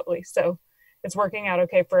or remotely. So it's working out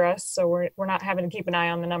okay for us. So we're not having to keep an eye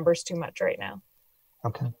on the numbers too much right now.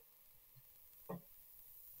 Okay.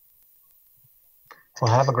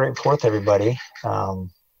 Well, have a great 4th, everybody.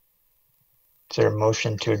 Is there a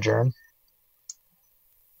motion to adjourn?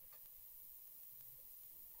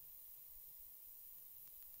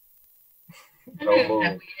 I move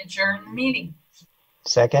that we adjourn the meeting.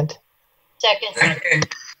 Second? Second.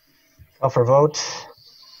 Call for vote.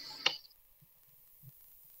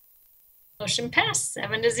 Motion passed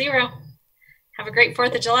 7-0. Have a great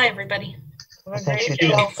 4th of July, everybody. Thanks, you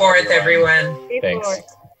Go forth, everyone. Thanks.